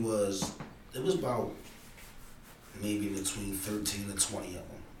caught me was it was about maybe between 13 and 20 of them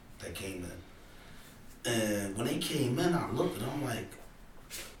that came in. And when they came in, I looked and I'm like,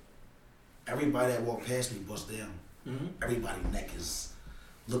 everybody that walked past me bust down. Mm-hmm. Everybody's neck is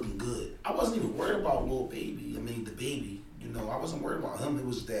looking good. I wasn't even worried about Lil Baby. I mean, the baby, I wasn't worried about him. It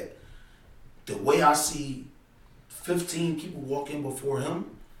was that the way I see 15 people walk in before him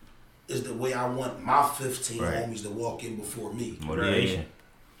is the way I want my 15 homies to walk in before me. Motivation.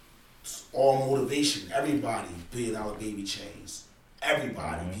 It's all motivation. Everybody, $1 billion baby chains.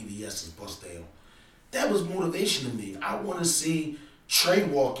 Everybody, BBS is bust down. That was motivation to me. I want to see Trey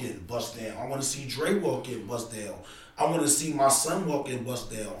walk in, bust down. I want to see Dre walk in, bust down. I want to see my son walk in,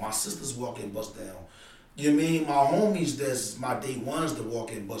 bust down. My sisters walk in, bust down. You know what I mean? My homies that's my day ones that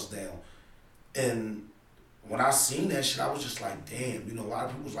walk in, bust down. And when I seen that shit, I was just like, damn. A lot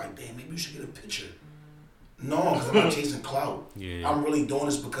of people was like, damn, maybe you should get a picture. No, because I'm not chasing clout. Yeah. I'm really doing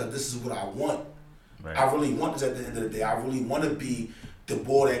this because this is what I want. Right. I really want this at the end of the day. I really want to be the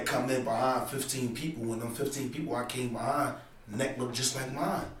boy that come in behind 15 people. When them 15 people I came behind, neck looked just like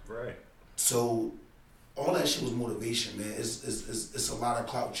mine. Right. So all that shit was motivation, man. It's a lot of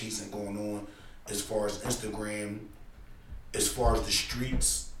clout chasing going on as far as Instagram, as far as the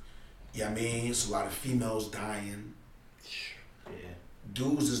streets. Yeah, I mean, it's a lot of females dying. Yeah.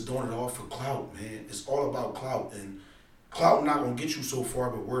 Dudes is doing it all for clout, man. It's all about clout, and clout not gonna get you so far,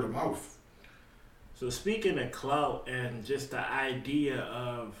 but word of mouth. So speaking of clout and just the idea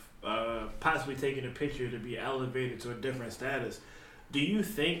of possibly taking a picture to be elevated to a different status, do you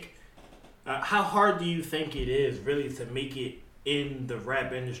think, how hard do you think it is really to make it in the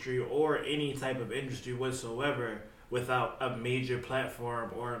rap industry or any type of industry whatsoever without a major platform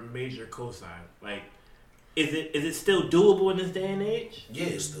or a major cosign? Like, is it still doable in this day and age? Yeah,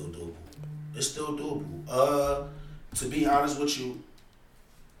 it's still doable. It's still doable. To be honest with you,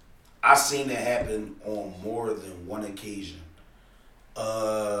 I seen that happen on more than one occasion.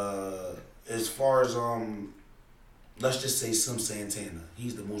 As far as let's just say Sim Santana,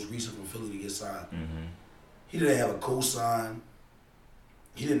 he's the most recent from Philly to get signed. Mm-hmm. He didn't have a cosign.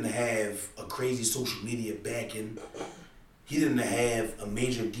 He didn't have a crazy social media backing. He didn't have a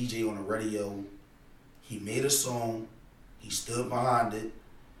major DJ on the radio. He made a song. He stood behind it.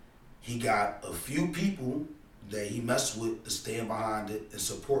 He got a few people that he messed with to stand behind it and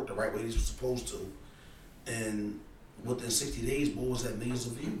support the right way he's supposed to. And within 60 days, boy, was at millions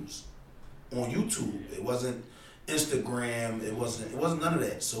of views on YouTube. It wasn't Instagram. It wasn't none of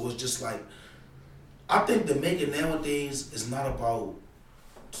that. So it's just like, I think the making nowadays is not about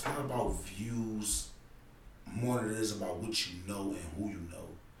views more than it is about what you know and who you know.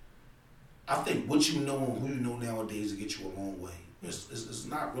 I think what you know and who you know nowadays will get you a long way. It's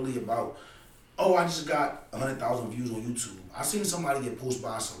not really about, oh, I just got 100,000 views on YouTube. I seen somebody get posted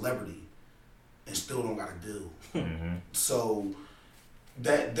by a celebrity and still don't got a deal. Mm-hmm. So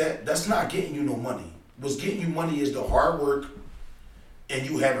that's not getting you no money. What's getting you money is the hard work and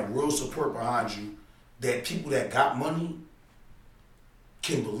you having real support behind you that people that got money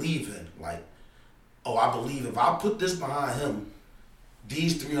can believe in. Like, oh, I believe if I put this behind him,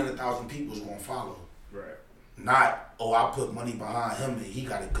 these 300,000 people is going to follow. Right. Not, oh, I put money behind him and he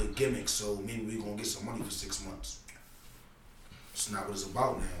got a good gimmick, so maybe we're going to get some money for 6 months. It's not what it's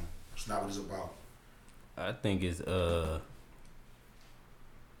about now. It's not what it's about. I think it's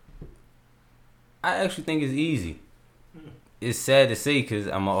I actually think it's easy. It's sad to say because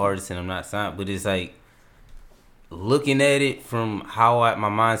I'm an artist and I'm not signed, but it's like looking at it from how my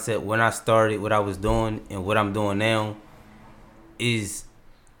mindset when I started, what I was doing, and what I'm doing now is,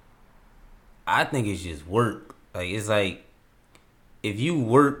 I think it's just work. Like, it's like if you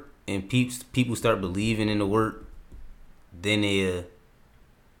work and people start believing in the work, then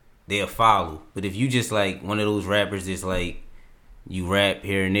they'll follow. But if you just like one of those rappers that's like you rap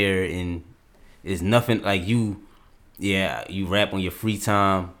here and there and it's nothing like you rap on your free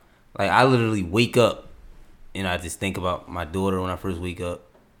time. Like, I literally wake up and I just think about my daughter when I first wake up,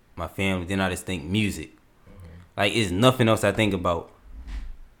 my family, then I just think music. Like, it's nothing else I think about.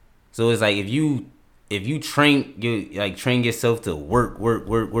 So it's like if you if you train yourself to work,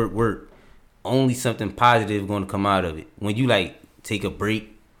 only something positive gonna come out of it. When you like take a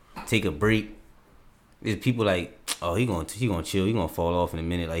break, there's people like, oh, he gonna chill, he gonna fall off in a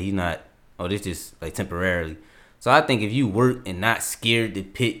minute. Like, he's not, oh, this just like temporarily. So I think if you work and not scared to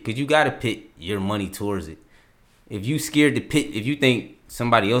pit, because you gotta pit your money towards it. If you scared to pit, if you think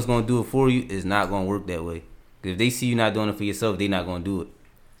somebody else gonna do it for you, it's not gonna work that way. Because if they see you not doing it for yourself, they not gonna do it.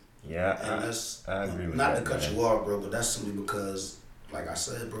 Yeah, And that's, I agree with not that. to cut you off, bro, but that's simply because, like I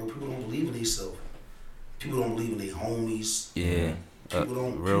said, bro, people don't believe in themselves. People don't believe in their homies. Yeah. People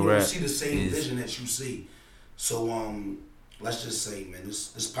don't see the same vision that you see. So let's just say, man,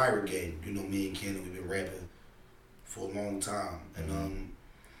 this pirate game, you know, me and Cannon, we've been rapping for a long time, and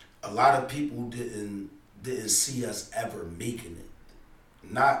a lot of people didn't see us ever making it.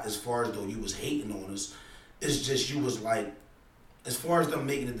 Not as far as though you was hating on us. It's just you was like, as far as them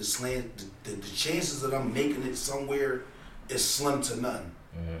making it, the chances of them making it somewhere is slim to none.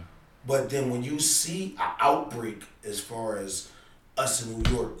 Mm-hmm. But then when you see an outbreak as far as us in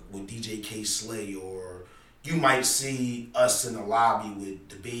New York with DJ K Slay, or you might see us in the lobby with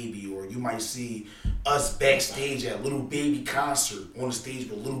the Baby, or you might see us backstage at Little Baby concert on the stage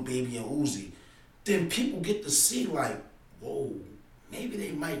with Little Baby and Uzi, then people get to see like, whoa, maybe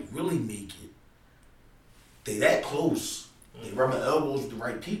they might really make it. They that close. They rubbing elbows with the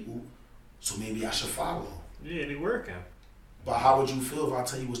right people, so maybe I should follow. Yeah, they working. But how would you feel if I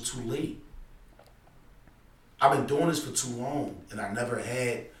tell you it's too late? I've been doing this for too long, and I never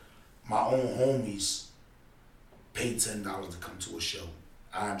had my own homies pay $10 to come to a show.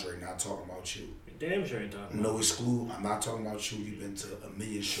 Andre, not talking about you. Damn sure ain't talking about No exclude. I'm not talking about you. You've been to a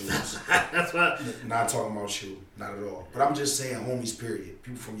million shows. That's what. Not talking about you. Not at all. But I'm just saying homies, period.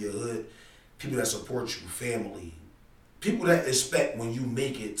 People from your hood, people that support you, family. People that expect when you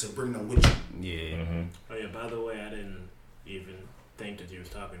make it to bring them with you. Yeah. Mm-hmm. Oh yeah. By the way, I didn't even think that you was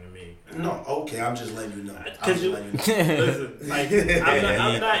talking to me. No, okay. I'm just letting you know. Cause you listen, like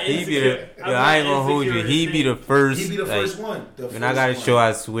I'm not insecure. I ain't gonna hold you. He be the first. He be the first one. When I got a show,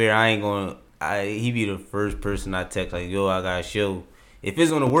 I swear I ain't gonna. He be the first person I text like, yo, I got a show. If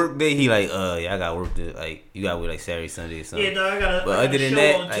it's on a work day, he like, yeah, I got work to, like, you got work like Saturday, Sunday or something. Yeah, no, I got. But other than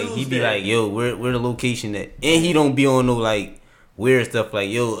that, like, he be like, yo, where the location at? And he don't be on no like weird stuff like,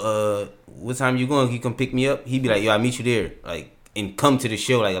 yo, what time you going? Can you come pick me up? He be like, yo, I'll meet you there, like, and come to the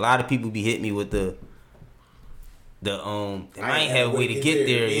show. Like, a lot of people be hitting me with the they might have a way to get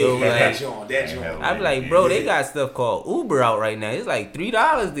there, yo. Like, I be like, bro, they got stuff called Uber out right now. It's like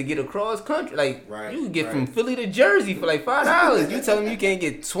 $3 to get across country. Like, you can get from Philly to Jersey for like $5. You telling me you can't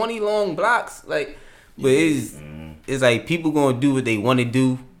get 20 long blocks? Like, but it's like people gonna do what they want to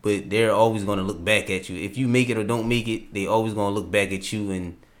do, but they're always gonna look back at you. If you make it or don't make it, they always gonna look back at you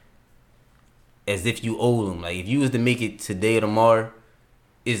and as if you owe them. Like, if you was to make it today or tomorrow,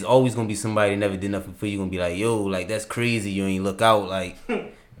 it's always gonna be somebody that never did nothing for you. Gonna be like, yo, like, that's crazy. You ain't look out. Like,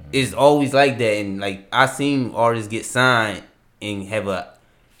 it's always like that. And like, I seen artists get signed and have a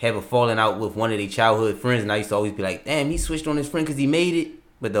falling out with one of their childhood friends, and I used to always be like, damn, he switched on his friend because he made it.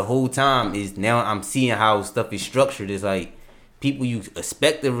 But the whole time is now I'm seeing how stuff is structured. It's like people you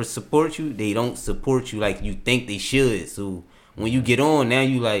expect to support you, they don't support you like you think they should. So when you get on, now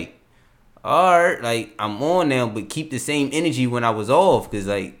you like, alright, like, I'm on now, but keep the same energy when I was off. Cause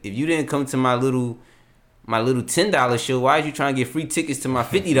like, if you didn't come to my little $10 show, why are you trying to get free tickets to my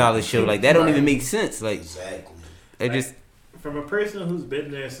 $50 show? Like, that don't even make sense. Like, exactly. I just from a person who's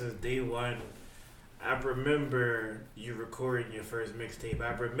been there since day one, I remember you recording your first mixtape.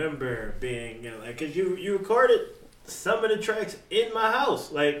 I remember being, you know, like, cause you recorded some of the tracks in my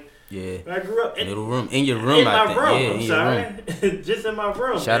house, like. Yeah, I grew up in your room. Yeah, I'm sorry. Just in my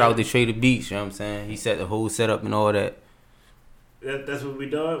room. Shout out to Trader Beats, you know what I'm saying? He set the whole setup and all that. That's what we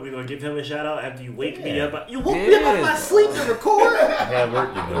doing. We're gonna give him a shout out after you wake me up. You woke me up out of my sleep to record. I had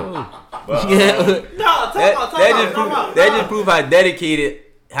work to do. But, That just prove how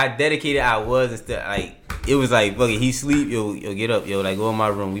dedicated I was and stuff. Like, it was like, fuck it, he sleep, yo, get up, yo, like, go in my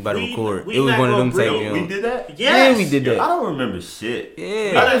room, we about to record. It was one of them type, yo. We did that? Yes. Yeah, we did that. I don't remember shit.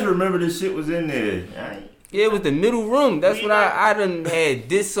 Yeah. I just remember this shit was in there. Yeah, it was the middle room. That's what I done had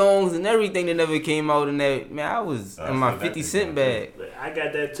diss songs and everything that never came out in that. Man, I was in my 50 Cent bag. I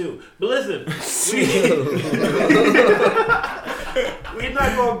got that too. But listen, we're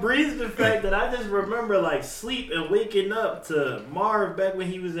not gonna breeze the fact that I just remember like sleep and waking up to Marv back when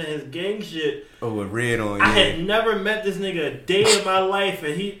he was in his gang shit. Oh, with red on. Yeah. I had never met this nigga a day in my life,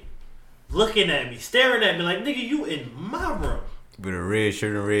 and he looking at me, staring at me like, nigga, you in my room. With a red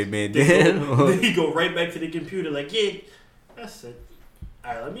shirt and red bandana. Then he go right back to the computer like, yeah. I said,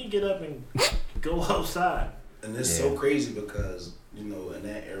 all right, let me get up and go outside. And it's so crazy because, you know, in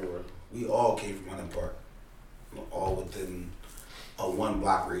that era, we all came from Hunting Park. You know, all within a 1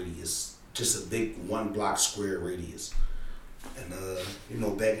 block radius. Just a big 1 block square radius. And, you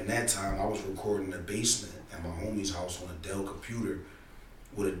know, back in that time, I was recording in the basement at my homie's house on a Dell computer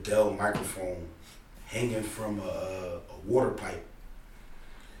with a Dell microphone hanging from a water pipe.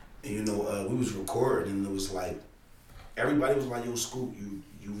 And, you know, we was recording and it was like, everybody was like, yo, Scoop, you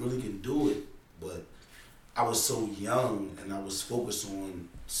really can do it. But I was so young and I was focused on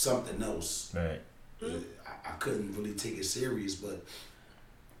something else. Right. I couldn't really take it serious, but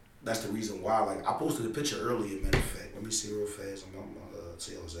that's the reason why. Like, I posted a picture earlier, matter of fact. Let me see real fast. I'm gonna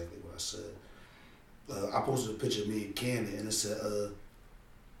tell you exactly what I said. I posted a picture of me and Cannon, and it said,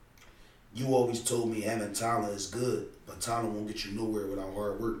 you always told me having talent is good, but talent won't get you nowhere without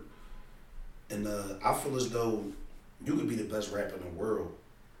hard work. And I feel as though you could be the best rapper in the world.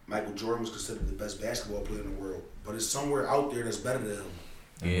 Michael Jordan was considered the best basketball player in the world, but it's somewhere out there that's better than him.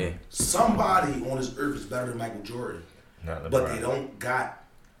 Yeah. Somebody on this earth is better than Michael Jordan, but they don't got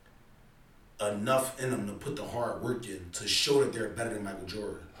enough in them to put the hard work in to show that they're better than Michael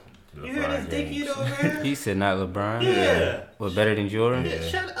Jordan. You hear this dicky though, man? He said not LeBron. Yeah. What, better than Jordan? Yeah,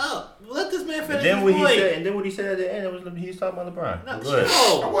 shut up. Let this man finish And then his what he point. said, and then what he said at the end, it was he was talking about LeBron. No, Go ahead.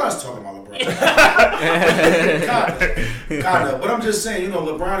 I no. was talking about LeBron. Kinda. But I'm just saying, you know,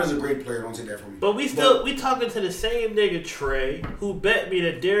 LeBron is a great player. Don't take that from me. But we talking to the same nigga Trey who bet me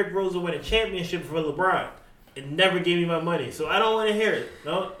that Derrick Rose will win a championship for LeBron and never gave me my money. So I don't want to hear it.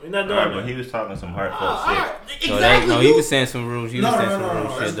 No, we're not doing Alright, it. but he was talking some heartfelt All shit. right. So Exactly. that, no, he was saying some rules. He was saying some No. real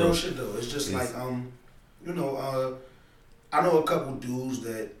That's shit real though. shit though. It's just like you know, I know a couple dudes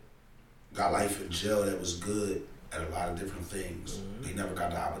that got life in jail that was good at a lot of different things. Mm-hmm. They never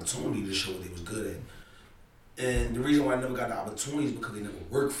got the opportunity to show what they was good at. And the reason why I never got the opportunity is because they never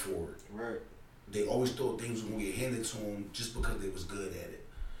worked for it. Right. They always thought things were going to get handed to them just because they was good at it.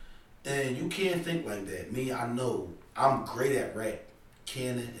 And you can't think like that. Me, I know I'm great at rap.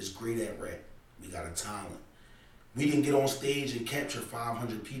 Cannon is great at rap. We got a talent. We can get on stage and capture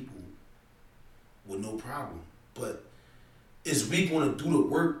 500 people with no problem. But is we going to do the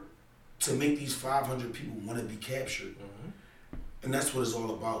work to make these 500 people want to be captured? Mm-hmm. And that's what it's all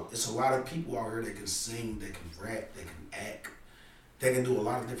about. It's a lot of people out here that can sing, that can rap, that can act, that can do a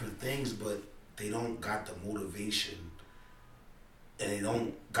lot of different things, but they don't got the motivation and they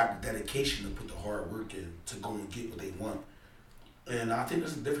don't got the dedication to put the hard work in to go and get what they want. And I think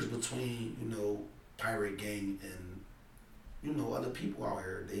there's a difference between, you know, Pirate Gang and, you know, other people out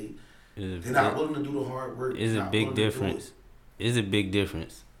here. They're not willing to do the hard work. It's a big difference. It's a big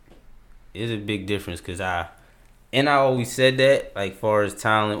difference. It's a big difference because I always said that, like, far as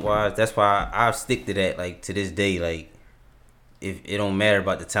talent wise, that's why I stick to that, like, to this day. Like, if it don't matter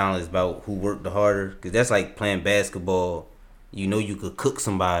about the talent, it's about who worked the harder. Because that's like playing basketball. You know you could cook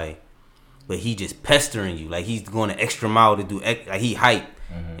somebody, but he just pestering you. Like, he's going an extra mile to do, like, he hype.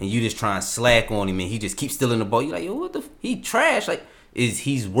 And you just try and slack on him, and he just keeps stealing the ball. You like, yo, what the? He trash. Like,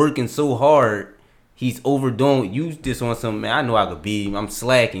 he's working so hard. He's overdoing. You just on some, man, I know I could beat him. I'm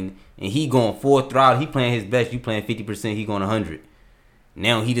slacking. And he going full throttle. He playing his best. You playing 50%. He going 100.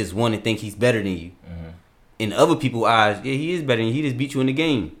 Now he just want to think he's better than you. In other people's eyes, yeah, he is better than you. He just beat you in the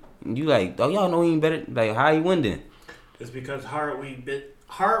game. And you like, oh, y'all know he ain't better. Like, how he win then? It's because hard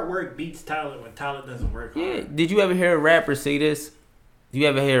work beats talent when talent doesn't work hard. Yeah. Did you ever hear a rapper say this? You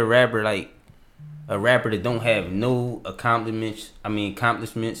ever hear a rapper that don't have no accomplishments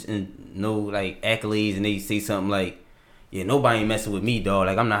and no, like, accolades, and they say something like, yeah, nobody ain't messing with me, dog.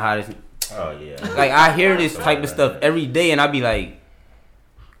 Like, I'm the hottest. Oh yeah. Like, I hear this type of stuff every day, and I be like,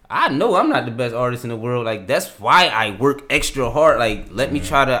 I know I'm not the best artist in the world. Like, that's why I work extra hard. Like, let me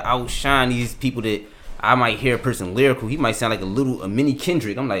try to outshine these people that I might hear a person lyrical. He might sound like a mini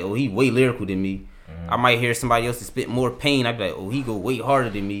Kendrick. I'm like, oh, he way lyrical than me. I might hear somebody else that spit more pain. I'd be like, oh, he go way harder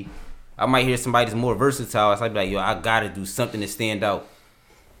than me. I might hear somebody that's more versatile. So I'd be like, yo, I gotta do something to stand out.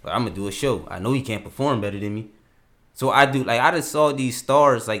 But I'm gonna do a show. I know he can't perform better than me. So I do, like, I just saw these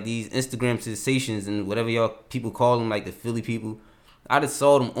stars, like these Instagram sensations and whatever y'all people call them, like the Philly people. I just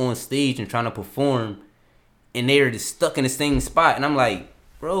saw them on stage and trying to perform, and they were just stuck in the same spot. And I'm like,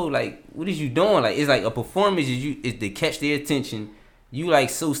 bro, like, what is you doing? Like, it's like a performance is to catch their attention. You, like,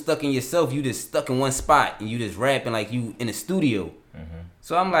 so stuck in yourself, you just stuck in one spot, and you just rapping like you in a studio.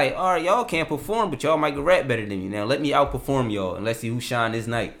 So I'm like, all right, y'all can't perform, but y'all might go rap better than me. Now let me outperform y'all, and let's see who shine this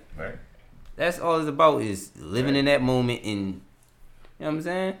night. Right. That's all it's about, is living in that moment, and you know what I'm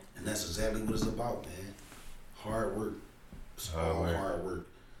saying? And that's exactly what it's about, man. Hard work. It's all hard work.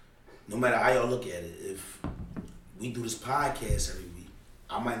 No matter how y'all look at it, if we do this podcast every week,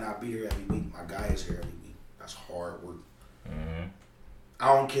 I might not be here every week. My guy is here every week. That's hard work. Mm-hmm.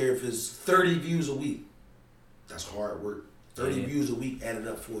 I don't care if it's 30 views a week. That's hard work. 30 views a week added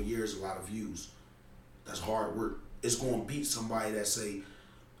up for a year is a lot of views. That's hard work. It's going to beat somebody that say,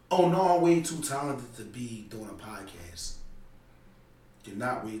 oh, no, I'm way too talented to be doing a podcast. You're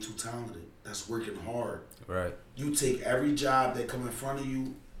not way too talented. That's working hard. Right. You take every job that come in front of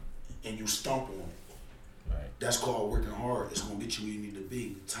you and you stomp on it. Right. That's called working hard. It's going to get you where you need to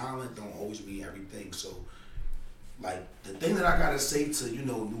be. Talent don't always mean everything. So, like, the thing that I got to say to,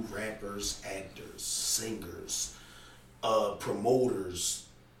 new rappers, actors, singers, promoters,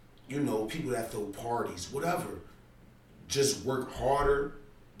 people that throw parties, whatever, just work harder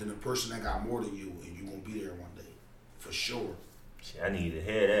than the person that got more than you, and you're going to be there one day. For sure. Shit, I need to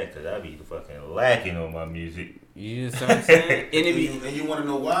hear that because I be fucking lacking on my music. You know what I'm saying? And you want to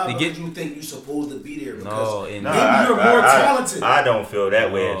know why? Because you think you're supposed to be there. Because maybe you're more talented. I don't feel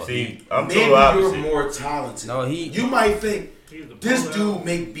that way. See, I'm maybe too opposite. you're more talented. No, you might think this dude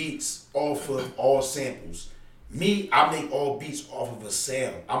make beats off of all samples. Me, I make all beats off of a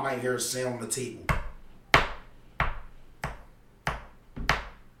sound. I might hear a sound on the table.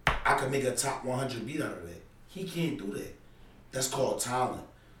 I can make a top 100 beat out of that. He can't do that. That's called talent.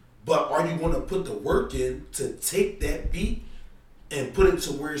 But are you going to put the work in to take that beat and put it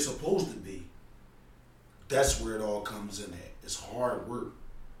to where it's supposed to be? That's where it all comes in at. It's hard work.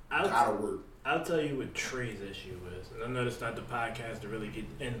 Gotta work. I'll tell you what Trey's issue is. And I know it's not the podcast to really get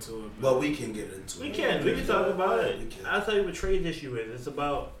into it. But we can get into it. We can talk about it. I'll tell you what Trey's issue is. It's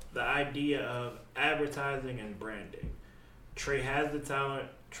about the idea of advertising and branding. Trey has the talent.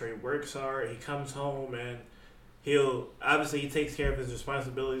 Trey works hard. He comes home and he takes care of his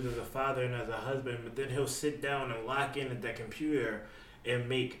responsibilities as a father and as a husband, but then he'll sit down and lock in at that computer and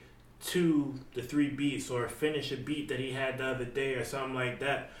make 2 to 3 beats or finish a beat that he had the other day or something like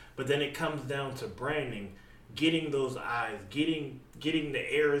that. But then it comes down to branding, getting those eyes, getting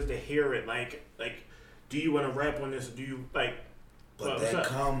the ears to hear it. Like, do you want to rap on this? Do you like? But that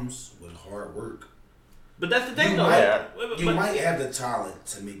comes with hard work. But that's the thing, You might have the talent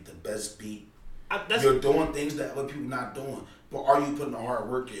to make the best beat. You're doing things that other people not doing. But are you putting the hard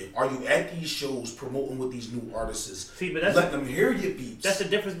work in? Are you at these shows promoting with these new artists? See, but let them hear your beats. That's the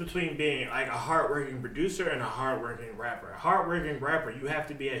difference between being like a hardworking producer and a hardworking rapper. A hardworking rapper, you have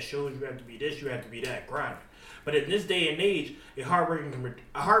to be at shows, you have to be this, you have to be that, grinding. But in this day and age, a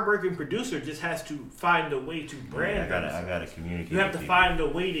hardworking producer just has to find a way to brand. I gotta communicate. You have to find a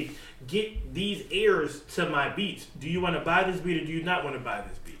way to get these ears to my beats. Do you want to buy this beat or do you not want to buy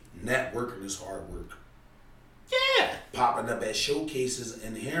this beat? Networking is hard work. Yeah. Popping up at showcases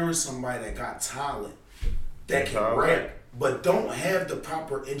and hearing somebody that got talent that can rap, but don't have the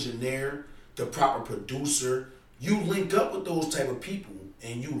proper engineer, the proper producer. You link up with those type of people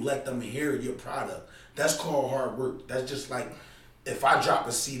and you let them hear your product. That's called hard work. That's just like if I drop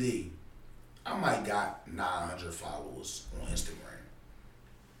a CD, I might got 900 followers on Instagram.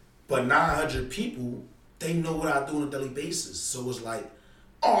 But 900 people, they know what I do on a daily basis. So it's like,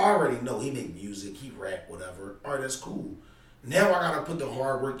 oh, I already know he make music, he rap, whatever. All right, that's cool. Now I gotta put the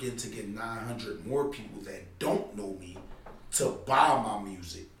hard work in to get 900 more people that don't know me to buy my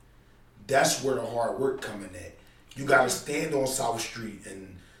music. That's where the hard work coming at. You gotta stand on South Street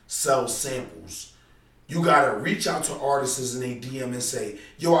and sell samples. You gotta reach out to artists in a DM and say,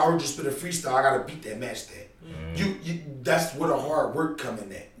 yo, I heard you spit a freestyle, I gotta beat that, match that. That's where the hard work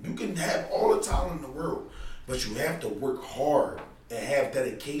coming at. You can have all the talent in the world, but you have to work hard and have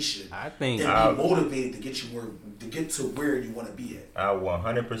dedication. And be motivated to get to where you want to be at. I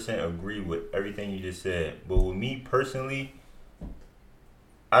 100% agree with everything you just said. But with me personally,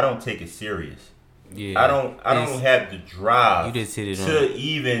 I don't take it serious. Yeah, I don't have the drive to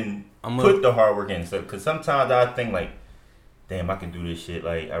even put the hard work in. So, because sometimes I think like, damn, I can do this shit.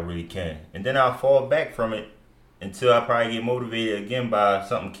 Like, I really can. And then I'll fall back from it until I probably get motivated again by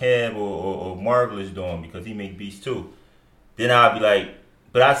something Kev or Marvelous doing, because he make beats too. Then I'll be like,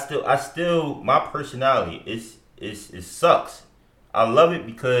 but I still, my personality, it sucks. I love it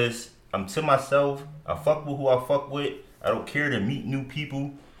because I'm to myself. I fuck with who I fuck with. I don't care to meet new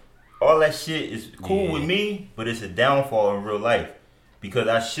people. All that shit is cool with me, but it's a downfall in real life. Because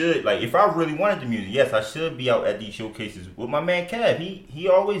I should, like, if I really wanted the music, yes, I should be out at these showcases with my man Kev. He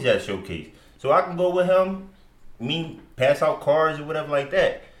always at showcase. So I can go with him, pass out cards or whatever like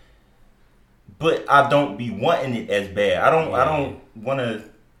that. But I don't be wanting it as bad. I don't want to.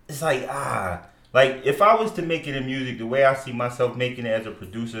 It's like like if I was to make it in music the way I see myself making it as a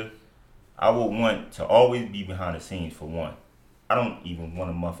producer, I would want to always be behind the scenes for one. I don't even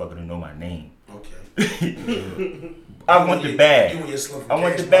want a motherfucker to know my name. Okay. I want the bag. You and your Slim from I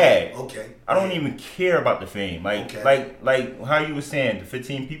want Cash the bag. Money. Okay. I don't even care about the fame. Like how you were saying, the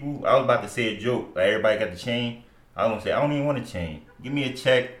 15 people. I was about to say a joke. Like everybody got the chain. I was gonna say I don't even want a chain. Give me a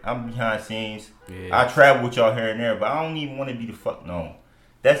check. I'm behind scenes. Yeah. I travel with y'all here and there, but I don't even want to be the fuck known.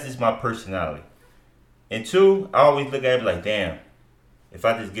 That's just my personality. And two, I always look at it like, damn, if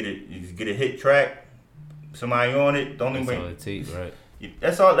I just get a hit track, somebody on it, don't That's even. all it takes, right?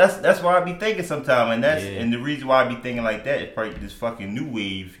 That's all. That's why I be thinking sometimes, and Yeah. and the reason why I be thinking like that is probably this fucking new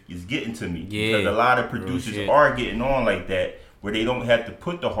wave is getting to me. Yeah, because a lot of real producers shit. are getting on like that, where they don't have to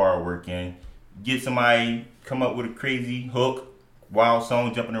put the hard work in. Get somebody come up with a crazy hook, wild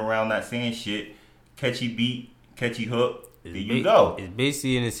song, jumping around, not saying shit, catchy beat, catchy hook. There you go. It's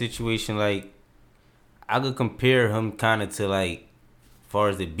basically in a situation like I could compare him kind of to like, as far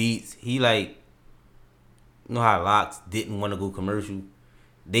as the beats, he like, you know how Locks didn't want to go commercial.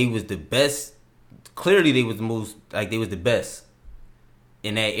 They was the best. Clearly, they was the most like they was the best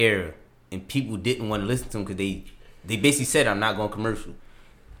in that era, and people didn't want to listen to him because they basically said, "I'm not going commercial."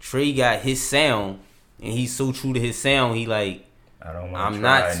 Trey got his sound, and he's so true to his sound. He like, I don't want to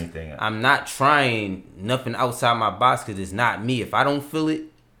try anything. I'm not trying nothing outside my box because it's not me. If I don't feel it,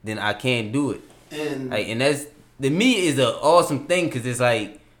 then I can't do it. And that's the me is an awesome thing because it's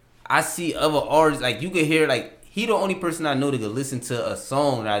like I see other artists like you could hear like he the only person I know that could listen to a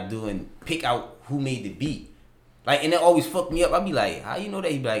song that I do and pick out who made the beat. Like and that always fucked me up. I'd be like, how you know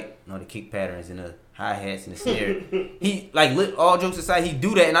that? He'd be like, no, the kick patterns and the hi hats and the snare. He like all jokes aside, he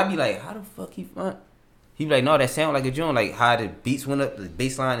do that and I'd be like, how the fuck he find? He be like, no, that sound like a joint, like how the beats went up, the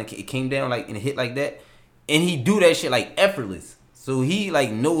bass line and it came down like and it hit like that. And he do that shit like effortless. So he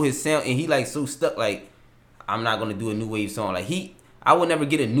like know his sound and he like so stuck like I'm not gonna do a new wave song. Like I would never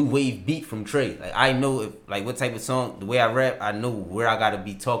get a new wave beat from Trey. Like I know if like what type of song, the way I rap, I know where I gotta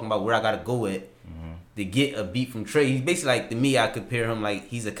be talking about, where I gotta go at to get a beat from Trey. He's basically like to me, I compare him like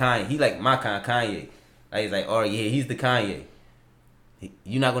he's a Kanye. He like my kind of Kanye. Like he's like, oh yeah, he's the Kanye.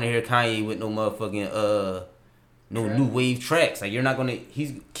 You're not gonna hear Kanye with no motherfucking no new wave tracks. Like you're not gonna.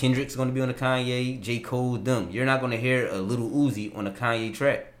 Kendrick's gonna be on the Kanye, J. Cole, them. You're not gonna hear a Little Uzi on a Kanye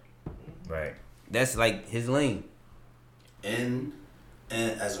track. Right. That's like his lane. And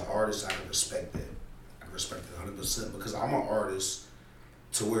as an artist, I can respect that. I can respect it 100% because I'm an artist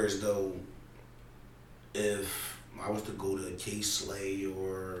to where as though if I was to go to K Slay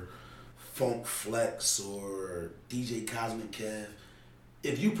or Funk Flex or DJ Cosmic Kev,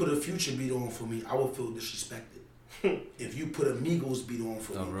 if you put a Future beat on for me, I would feel disrespected. If you put a Migos beat on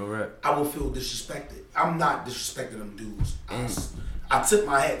for me, real rap. I will feel disrespected. I'm not disrespecting them dudes. I tip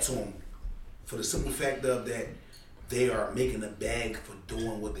my hat to them for the simple fact of that they are making a bag for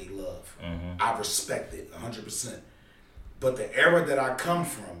doing what they love. I respect it 100%. But the era that I come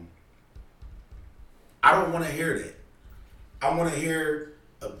from, I don't want to hear that. I want to hear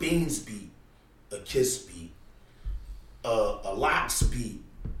a Beans beat, a Kiss beat, a Locks beat,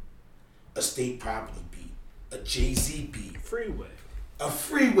 a State Property beat, a Jay-Z beat, Freeway. a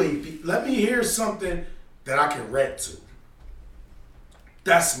Freeway beat. Let me hear something that I can rap to.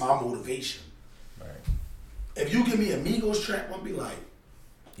 That's my motivation. Right. If you give me a Migos track, I'll be like,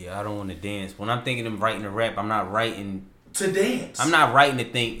 Yeah, I don't want to dance. When I'm thinking of writing a rap, I'm not writing to dance. I'm not writing to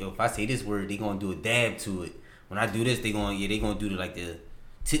think, yo, if I say this word, they gonna do a dab to it. When I do this, they gonna do the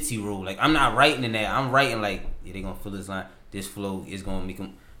Tootsie Roll. Like I'm not writing in that. I'm writing like, yeah, they gonna feel this line, this flow is gonna make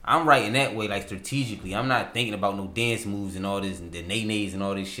them. I'm writing that way, like strategically. I'm not thinking about no dance moves and all this and the nays and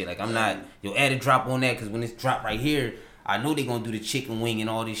all this shit. Like I'm not, yo, add a drop on that because when it's drop right here, I know they gonna do the chicken wing and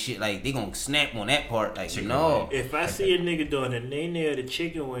all this shit. Like they gonna snap on that part. Like Chicken no, If I see a nigga doing a nay or the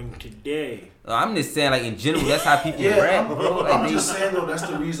chicken wing today, I'm just saying like in general, that's how people Yeah, rap, bro. Like, I'm they- just saying though, that's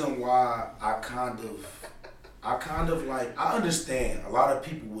the reason why I kind of like, I understand a lot of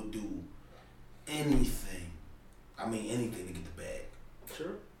people would do anything. I mean anything to get the bag.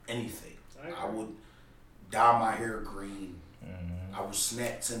 sure. Anything. I agree. I would dye my hair green. I would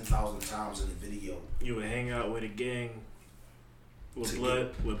snap 10,000 times in the video. You would hang out with a gang with To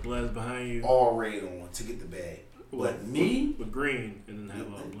with bloods behind you. All red on to get the bag. But me, with green and then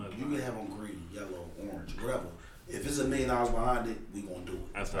have all blood. you can have on green, yellow, orange, whatever. If it's $1 million behind it, we gonna do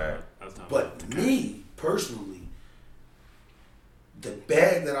it. That's not. Right. That's not. But me, personally, the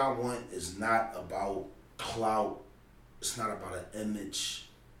bag that I want is not about clout. It's not about an image.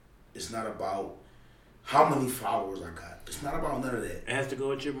 It's not about how many followers I got. It's not about none of that. It has to go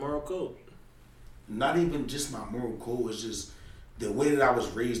with your moral code. Not even just my moral code. It's just the way that I was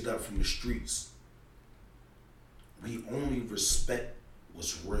raised up from the streets. We only respect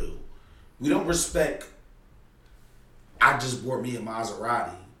what's real. We don't respect, I just bought me a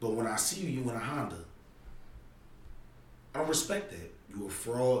Maserati, but when I see you in a Honda. I don't respect that. You a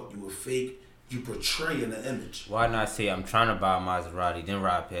fraud. You a fake. You portray an image. Why not say I'm trying to buy a Maserati, then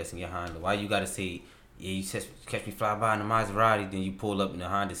ride past in your Honda? Why you gotta say, yeah, you catch me fly by in the Maserati, then you pull up in the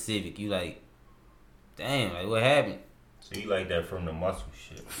Honda Civic? You like, damn, like what happened? So you like that from the muscle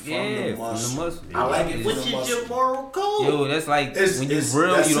shit? From Yeah, the muscle. from the muscle. I like it from Which the is muscle. your moral code? Yo, that's like when you it's-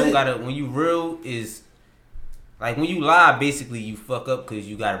 real, that's you don't it. gotta. When you real is like when you lie, basically you fuck up because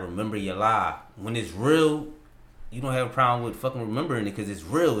you gotta remember your lie. When it's real, you don't have a problem with fucking remembering it because it's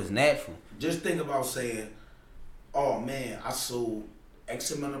real, it's natural. Just think about saying, "Oh man, I sold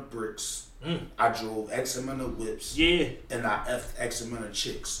X amount of bricks. I drove X amount of whips. Yeah. And I effed X amount of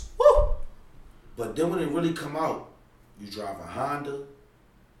chicks." Woo! But then when it really come out, you drive a Honda.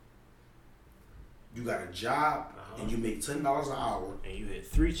 You got a job, and you make $10 an hour, And you hit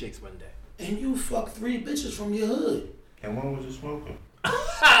 3 chicks one day. and you fuck 3 bitches from your hood. And when was you smoking?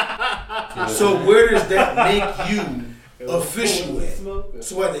 So where does that make you official at?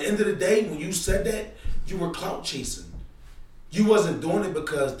 So at the end of the day, when you said that, you were clout chasing. You wasn't doing it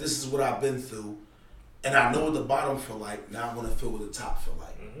because this is what I've been through, and I know what the bottom feel like. Now I want to feel what the top feel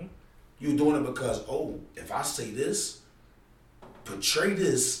like. You're doing it because, oh, if I say this, portray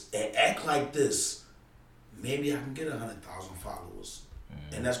this, and act like this, maybe I can get 100,000 followers,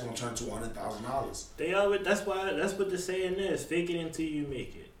 and that's gonna turn to $100,000. They always, that's what the saying is, fake it until you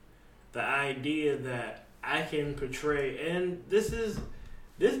make it. The idea that I can portray, and this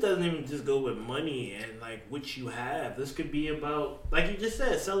doesn't even just go with money and like what you have. This could be about, like you just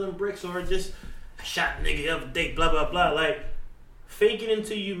said, selling bricks, or just I shot a nigga the other day, blah blah blah. Like, fake it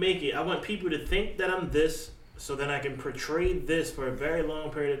until you make it. I want people to think that I'm this, so that I can portray this for a very long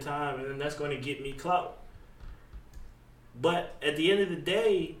period of time, and then that's going to get me clout. But at the end of the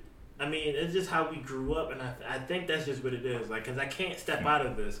day, I mean, it's just how we grew up, and I think that's just what it is. Like, because I can't step out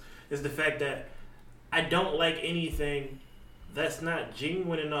of this. Is the fact that I don't like anything that's not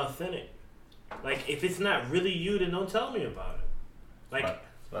genuine and authentic. Like, if it's not really you, then don't tell me about it. Like,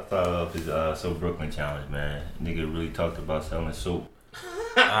 I thought of his So Brooklyn challenge, man. Nigga really talked about selling soap.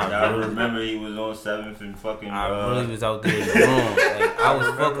 I remember he was on 7th and fucking. I really was out there in the room. Like,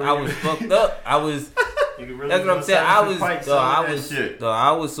 I was fucked up. That's what I'm saying.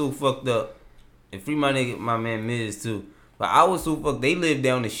 I was so fucked up. And free my nigga, my man Miz too. But I was so fucked. They lived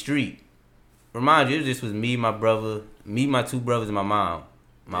down the street. Remind you, it just was me, my brother, my 2 brothers, and my mom.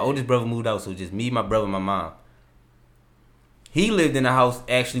 My oldest brother moved out, so just me, my brother, and my mom. He lived in the house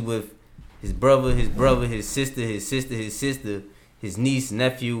actually with his brother, his sister, his niece,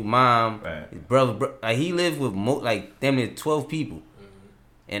 nephew, mom, right. His brother. Like, he lived with damn near 12 people.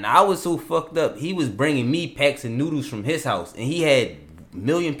 And I was so fucked up. He was bringing me packs of noodles from his house, and he had a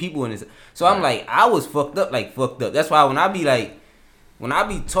million people in his. So I'm like, I was fucked up. That's why when I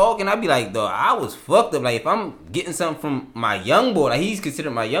be talking, I be like, dog, I was fucked up. Like, if I'm getting something from my young boy, like, he's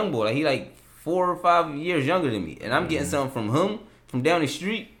considered my young boy. Like, he like 4 or 5 years younger than me, and I'm getting something from him from down the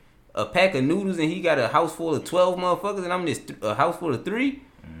street, a pack of noodles, and he got a house full of 12 motherfuckers, and I'm just a house full of 3.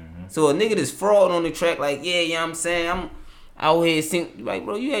 So a nigga that's fraud on the track, like, yeah, you know what I'm saying, I'm out here sing, like,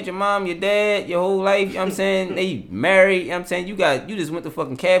 bro, you had your mom, your dad, your whole life, you know what I'm saying, they married, you know what I'm saying, you just went to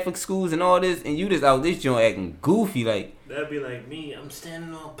fucking Catholic schools and all this, and you just out this joint acting goofy, like. that'd be like me. I'm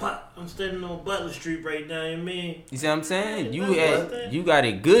standing on Butler Street right now. You mean? You see what I'm saying? You Yeah, got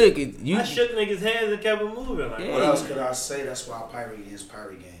it good. I shook niggas' hands and kept it moving. Like, Yeah. What else could I say? That's why Pirate is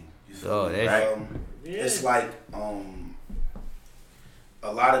Pirate Gang. You feel Oh, me? that's- Yeah. It's like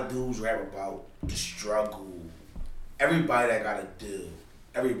a lot of dudes rap about the struggle. Everybody that got a deal.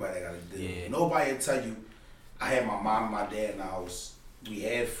 Yeah. Nobody will tell you, I had my mom and my dad in the house. We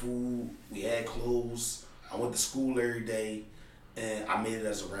had food. We had clothes. I went to school every day, and I made it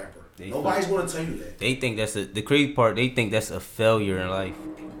as a rapper. Nobody's going to tell you that. They think that's the crazy part. They think that's a failure in life.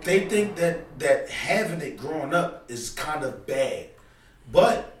 They think that having it growing up is kind of bad.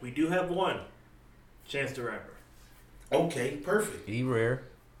 But, we do have one, Chance the Rapper. okay, perfect. He rare.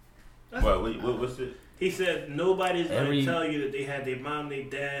 What's it? He said nobody's Every- going to tell you that they had their mom, their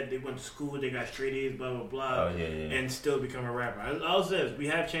dad, they went to school, they got straight A's, blah, blah, blah, Oh, yeah. and still become a rapper. All it says, we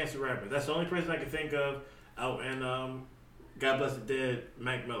have Chance the Rapper. That's the only person I can think of out in God Bless the Dead,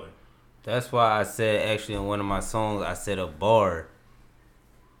 Mac Miller. That's why I said, actually, in one of my songs, I said a bar.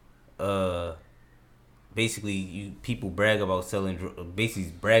 Basically, people brag about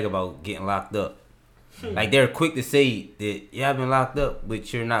brag about getting locked up. Like, they're quick to say that, yeah, I've been locked up,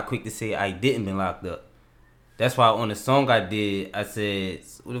 but you're not quick to say I didn't been locked up. That's why on the song I did, I said,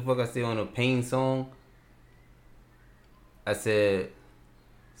 what the fuck I say on a Pain song? I said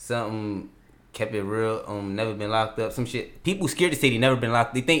something, kept it real. Never been locked up. Some shit. People scared to say they never been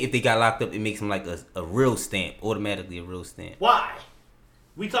locked. They think if they got locked up, it makes them like a real stamp, automatically a real stamp. Why?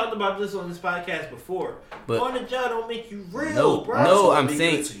 We talked about this on this podcast before. But going to jail don't make you real, no, bro. no, So I'm they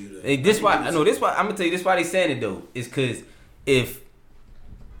saying give it to you, then. this why I'm gonna tell you this why they saying it though. Is because if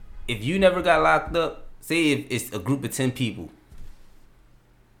you never got locked up, say if it's a group of 10 people,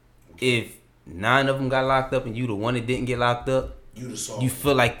 if 9 of them got locked up and you the one that didn't get locked up, you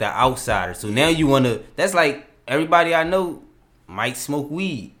feel like the outsider. So now you wanna. That's like everybody I know might smoke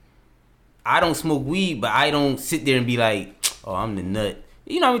weed. I don't smoke weed, but I don't sit there and be like, oh, I'm the nut.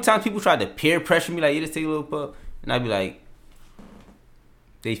 You know how many times people try to peer pressure me like, yeah, just take a little puff, and I be like,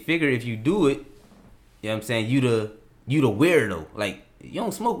 they figure if you do it, you know what I'm saying, you the weirdo. Like, you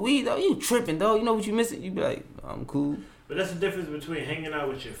don't smoke weed though, you tripping though. You know what you missing? You be like, I'm cool. But that's the difference between hanging out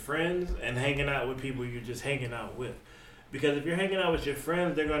with your friends and hanging out with people you're just hanging out with. Because if you're hanging out with your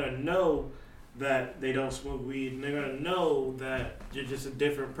friends, they're gonna know that they don't smoke weed, and they're gonna know that you're just a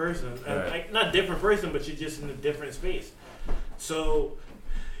different person. Right. Like, not different person, but you're just in a different space. So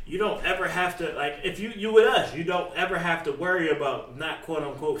you don't ever have to, like, if you with us, you don't ever have to worry about not quote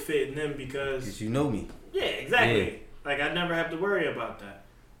unquote fitting in because you know me. Yeah, exactly. Yeah. Like, I never have to worry about that.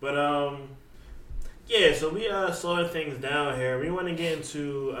 But yeah, so we slowing things down here. We want to get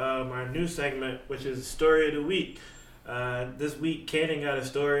into our new segment, which is Story of the Week. This week, Kaden got a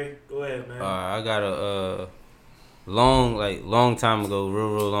story. Go ahead, man. I got a long time ago,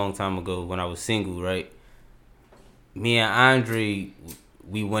 real long time ago, when I was single, right? Me and Andre,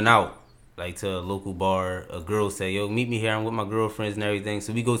 we went out like to a local bar. A girl said, "Yo, meet me here. I'm with my girlfriends and everything."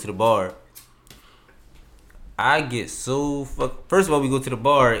 So we go to the bar. I get so First of all, we go to the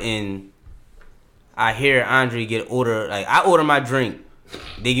bar and I hear Andre get order. Like, I order my drink,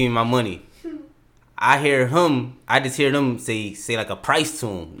 they give me my money. I just hear them say like a price to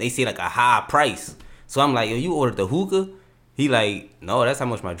him. They say like a high price. So I'm like, yo, you ordered the hookah? He like, no, that's how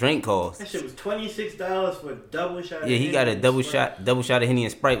much my drink costs. That shit was $26 for a double shot. Yeah, he got a double shot of Henny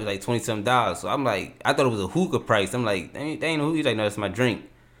and Sprite was like $20-something. So I'm like, I thought it was a hookah price. I'm like, they ain't no hookah. He's like, no, that's my drink.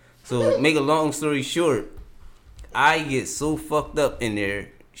 So make a long story short, I get so fucked up in there.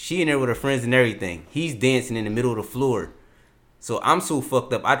 She in there with her friends and everything. He's dancing in the middle of the floor. So I'm so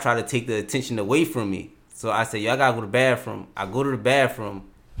fucked up, I try to take the attention away from me. So I say, yo, I gotta go to the bathroom. I go to the bathroom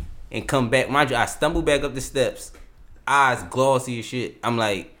and come back. Mind you, I stumble back up the steps. Eyes glossy as shit. I'm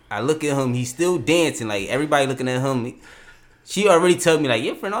like, I look at him, he's still dancing. Like, everybody looking at him. She already told me, like,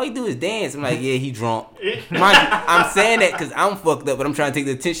 your friend, all he do is dance. I'm like, yeah, he drunk. Mind you, I'm saying that because I'm fucked up, but I'm trying to take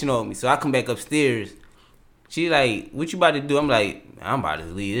the attention off me. So I come back upstairs. She like, what you about to do? I'm like, I'm about to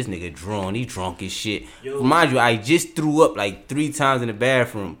leave. This nigga drunk. He drunk as shit. Yo, mind you, I just threw up like 3 times in the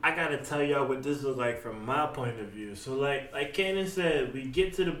bathroom. I gotta tell y'all what this was like from my point of view. So like Kanan said, we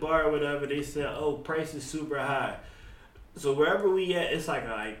get to the bar or whatever. They said, oh, price is super high. So wherever we at, it's like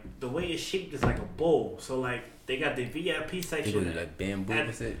the way it's shaped is like a bowl. So like they got the VIP section. It like bamboo.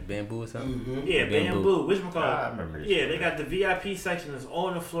 What's it? Bamboo or something? Mm-hmm. Yeah, bamboo. Which one called? I remember this. Yeah, they got the VIP section that's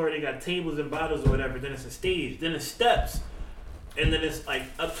on the floor. They got tables and bottles or whatever. Then it's a stage. Then it's steps, and then it's like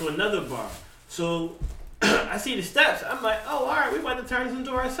up to another bar. So I see the steps. I'm like, oh, all right, we about to turn this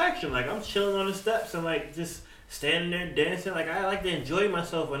into our section. Like, I'm chilling on the steps and like just standing there dancing. Like, I like to enjoy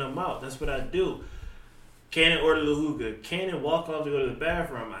myself when I'm out. That's what I do. Cannon ordered the hookah. Cannon walk off to go to the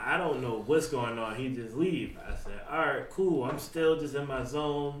bathroom. I don't know what's going on. He just leave. I said, all right, cool. I'm still just in my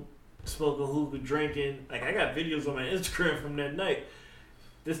zone, smoking hookah, drinking. Like, I got videos on my Instagram from that night.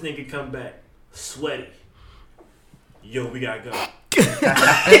 This nigga come back sweaty. Yo, we gotta go. I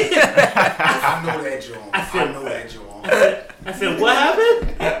know that, John. I said, what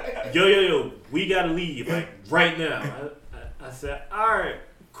happened? Yo, we gotta leave, like, right now. I said, all right,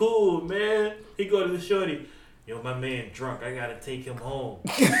 cool, man. He go to the shorty. Yo, my man drunk. I gotta take him home.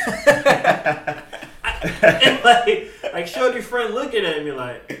 like shorty friend looking at me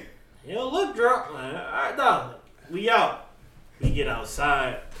like, you don't look drunk. Like, all right, dog. We out. We get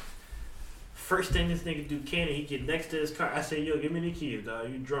outside. First thing this nigga do, Cannon, he get next to his car. I say, yo, give me the keys, dog.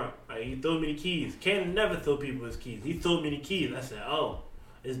 You drunk. Like, he threw me the keys. Cannon never throw people his keys. He threw me the keys. I said, oh,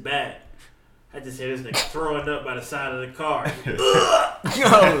 it's bad. I just hear this nigga throwing up by the side of the car. Right.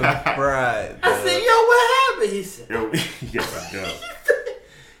 I said, yo, what happened? He said, Yo, yes, I know.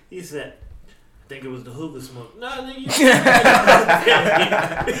 he said, I think it was the hookah smoke. No, nigga,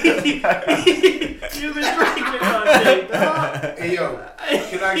 you been drinking all day, dog. Hey, yo,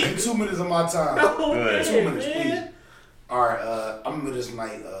 can I get 2 minutes of my time? No, Go ahead. 2 minutes, please. All right, I remember this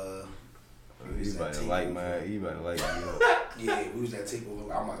night. We You was at about to like Takeover. mine. You about to like me. Yeah, we was at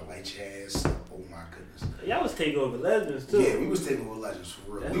Takeover. I'm about to light your ass up. Oh my goodness. Y'all was Takeover Legends too. Yeah, we was Takeover Legends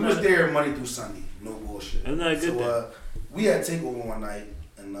for real. That's We was not- there Monday through Sunday. No bullshit. That's not a good So we had Takeover one night,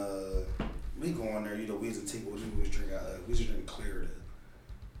 and we go in there. You know, we was in Takeover. We was drinking clear.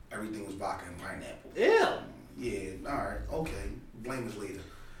 Everything was vodka and pineapple. Yeah. Yeah. All right. Okay. Blame us later.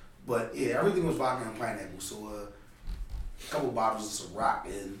 But yeah, everything was vodka and pineapple. So a couple bottles of Ciroc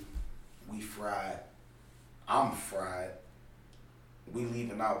in. We fried. I'm fried. We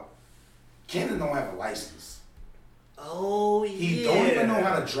leaving out. Kenan don't have a license. Oh yeah. He don't even know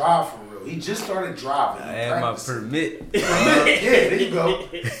how to drive for real. He just started driving. I He had my practicing. permit. Yeah, there you go.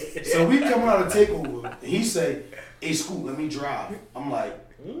 So we coming out of Takeover. And he say, "Hey, Scoot, let me drive." I'm like,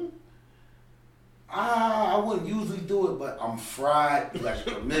 I wouldn't usually do it, but I'm fried. You got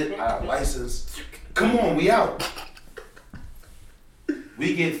your permit. I have a license. Come on, we out.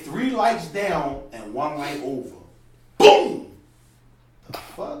 We get 3 lights down and 1 light over. Boom. The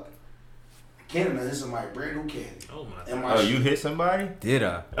fuck? Canada, this is my brand new candy. Oh my And god. my Oh, you hit somebody? Did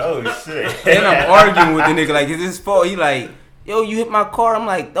I? Oh shit. And I'm arguing with the nigga like, it's his fault. He like, yo, you hit my car. I'm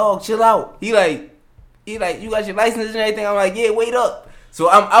like, dog, chill out. He like, you got your license and everything. I'm like, yeah, wait up. So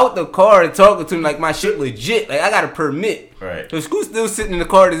I'm out the car and talking to him like my shit legit. Like I got a permit. Right. So Scoot's still sitting in the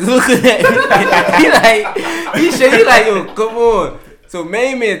car just looking at me. He like, yo, come on. So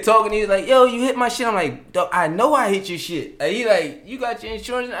main man talking, he was like, yo, you hit my shit. I'm like, dog, I know I hit your shit. Like, he like, you got your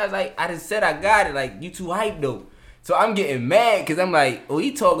insurance? I was like, I just said I got it. Like, you too hyped though. So I'm getting mad because I'm like, oh,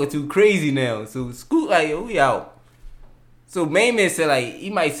 he talking too crazy now. So Scoot like, yo, we out. So main man said like, he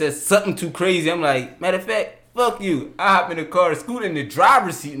might say something too crazy. I'm like, matter of fact, fuck you. I hop in the car, Scoot in the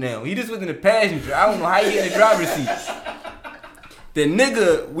driver's seat now. He just was in the passenger. I don't know how he in the driver's seat. The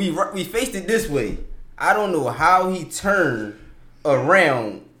nigga, we faced it this way. I don't know how he turned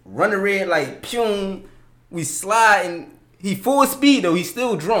around, run the red light, pew. We slide and he full speed though. He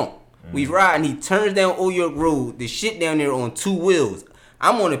still drunk. We ride and he turns down Old York Road. The shit down there on 2 wheels.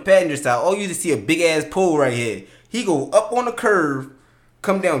 I'm on the passenger side. All you just see a big ass pole right here. He go up on the curve,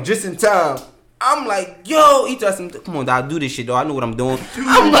 come down just in time. I'm like, yo, he does some, come on, dog, I do this shit, dog. I know what I'm doing.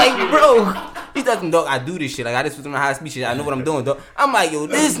 I'm like, bro, he does some, dog, I do this shit. Like, I just was on the high speed shit. I know what I'm doing, dog. I'm like, yo,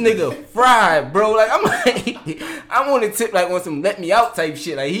 this nigga fried, bro. Like, I'm like, I'm on the tip, like, on some let me out type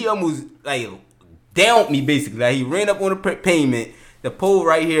shit. Like, he almost, like, downed me, basically. Like, he ran up on the pavement, the pole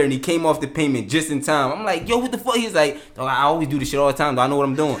right here, and he came off the pavement just in time. I'm like, yo, what the fuck? He's like, dog, I always do this shit all the time, dog. I know what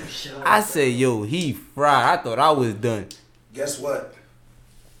I'm doing. I said, yo, he fried. I thought I was done. Guess what?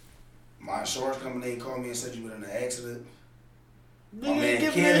 My insurance company called me and said you were in an accident. Nigga, man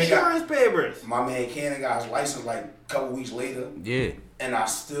give me Cannon insurance papers. My man Cannon got his license like a couple weeks later, Yeah. and I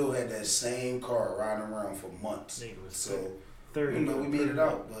still had that same car riding around for months. Nigga was So, 30. you know, we made it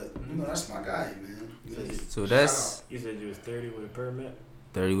out, but you know, that's my guy, man. You know, So that's You said you was 30 with a permit?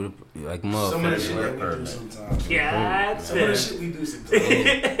 30 with a, like some of the motherfucker. shit that we do Perfect. sometimes. Yeah, Some of the shit we do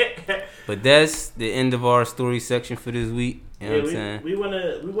sometimes. But that's the end of our story section for this week. You know what I'm saying? we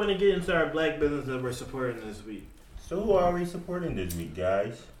wanna get into our black business that we're supporting this week. So who are we supporting this week,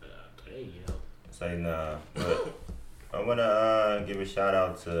 guys? There you go. It's like, nah. But I want to give a shout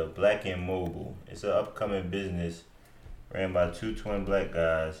out to Black and Mobile. It's an upcoming business ran by 2 twin black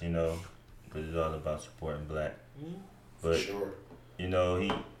guys, you know, because it's all about supporting black. For But, sure. you know,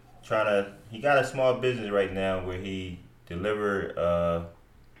 he got a small business right now where he deliver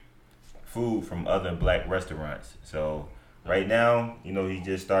food from other black restaurants. So right now, you know, he's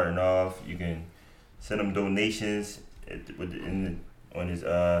just starting off. You can send him donations in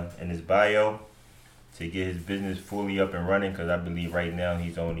his bio to get his business fully up and running, because I believe right now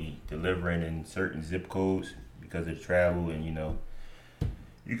he's only delivering in certain zip codes because of travel. And you know,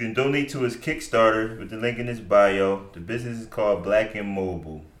 you can donate to his Kickstarter with the link in his bio. The business is called Black and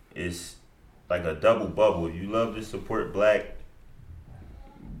Mobile. It's like a double bubble. If you love to support black,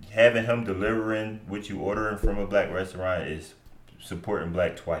 having him delivering what you ordering from a black restaurant is supporting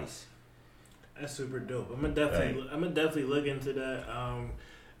black twice. That's super dope. I'm gonna definitely look into that.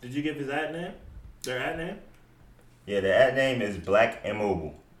 Did you give his ad name? Their ad name? Yeah, the ad name is Black and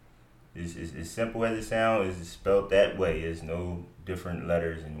Mobile. It's as simple as it sounds. It's spelled that way. There's no different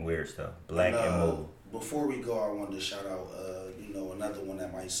letters and weird stuff. Black and Mobile. Before we go, I wanted to shout out, another one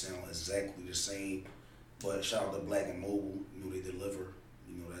that might sound exactly the same, but shout out to Black and Mobile. You know, they deliver.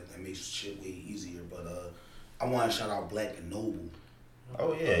 You know, that makes shit way easier. But I want to shout out Black and Noble.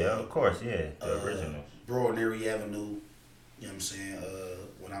 Oh yeah, of course, yeah, the original. Broad and Erie Avenue. You know what I'm saying?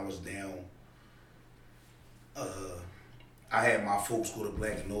 When I was down, I had my folks go to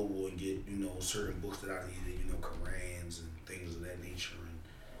Black and Noble and get, you know, certain books that I needed, you know, Korans and things of that nature. And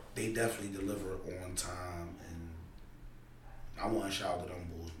they definitely deliver on time, and I want to shout out to them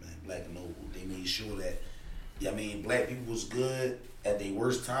boys, man. Black and Noble. They made sure that, black people was good at their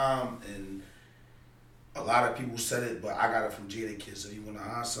worst time, and a lot of people said it, but I got it from Jadakiss. If you want to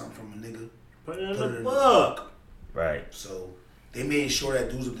hide something from a nigga, Put it in the book. Right. So they made sure that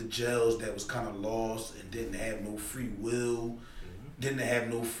dudes at the jails that was kind of lost and didn't have no free will, didn't have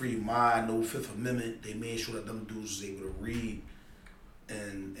no free mind, no Fifth Amendment, they made sure that them dudes was able to read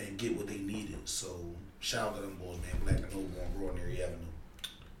and get what they needed. So shout out to them boys, man. Black and Noble on Broadnary Avenue.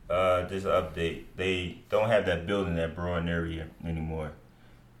 Just an update. They don't have that building at Broad area anymore.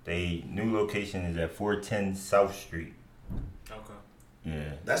 They new location is at 410 South Street. Okay.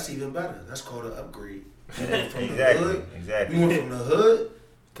 Yeah. That's even better. That's called an upgrade. Exactly. We went from the hood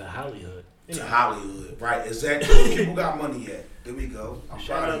To Hollywood. to Hollywood. Right, exactly. People got money at. There we go. I'm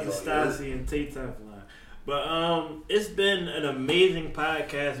Shout proud out of to y'all. Stassi and Tate Time Fly. But it's been an amazing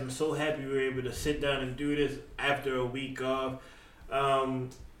podcast. I'm so happy we were able to sit down and do this after a week off.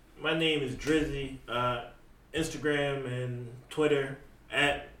 My name is Drizzy. Instagram and Twitter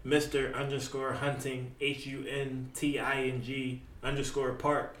at Mr_Hunting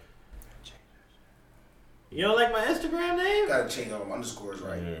HUNTING_Park. You don't like my Instagram name? Gotta change all them underscores,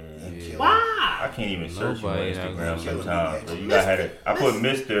 right? Yeah. You kill me. Why? I can't even search you on Nobody Instagram killing me, sometimes. man. So you gotta have it. I put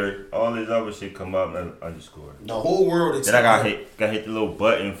Mr. All this other shit come up and underscore. The whole world. Then I gotta hit the little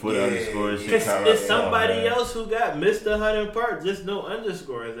button for the Yeah, underscore. yeah. Shit It's, come it's up. somebody Oh, man. else who got Mr. Hunting Park, just no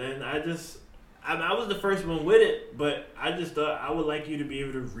underscores. And I was the first one with it, but I just thought I would like you to be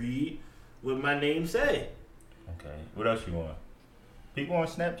able to read what my name say. Okay. What else you want? People on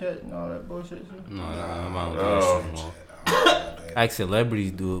Snapchat and all that bullshit shit? No, I'm out Oh. there. Like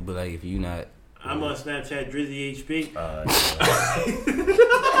celebrities do it, but like if you not, I'm on Snapchat, Drizzy HP.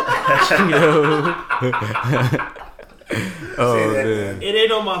 oh man. It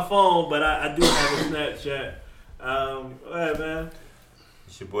ain't on my phone, but I do have a Snapchat. All right, man.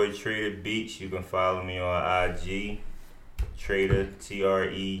 It's your boy Trader Beats. You can follow me on IG. Trader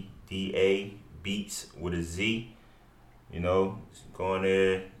TREDA Beats with a Z. You know, just go on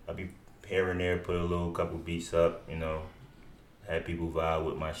there. I'll be here and there, put a little couple beats up. You know, have people vibe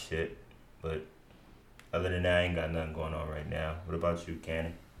with my shit. But other than that, I ain't got nothing going on right now. What about you,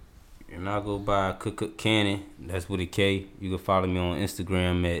 Cannon? And I go by Cook Cannon. That's with a K. You can follow me on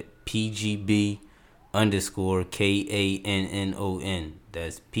Instagram at PGB_KANNON.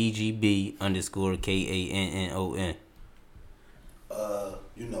 That's PGB_KANNON.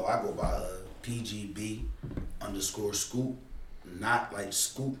 I go by PGB_Scoop. Not like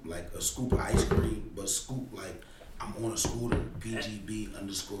scoop, like a scoop of ice cream, but scoop like I'm on a scooter.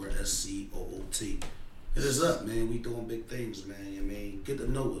 PGB_SCOOT. Hit us up, man. We doing big things, man. Get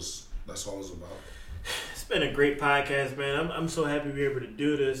to know us. That's all it's about. It's been a great podcast, man. I'm so happy we were able to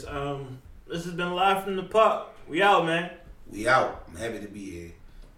do this. This has been Live from the Park. We out, man. We out. I'm happy to be here.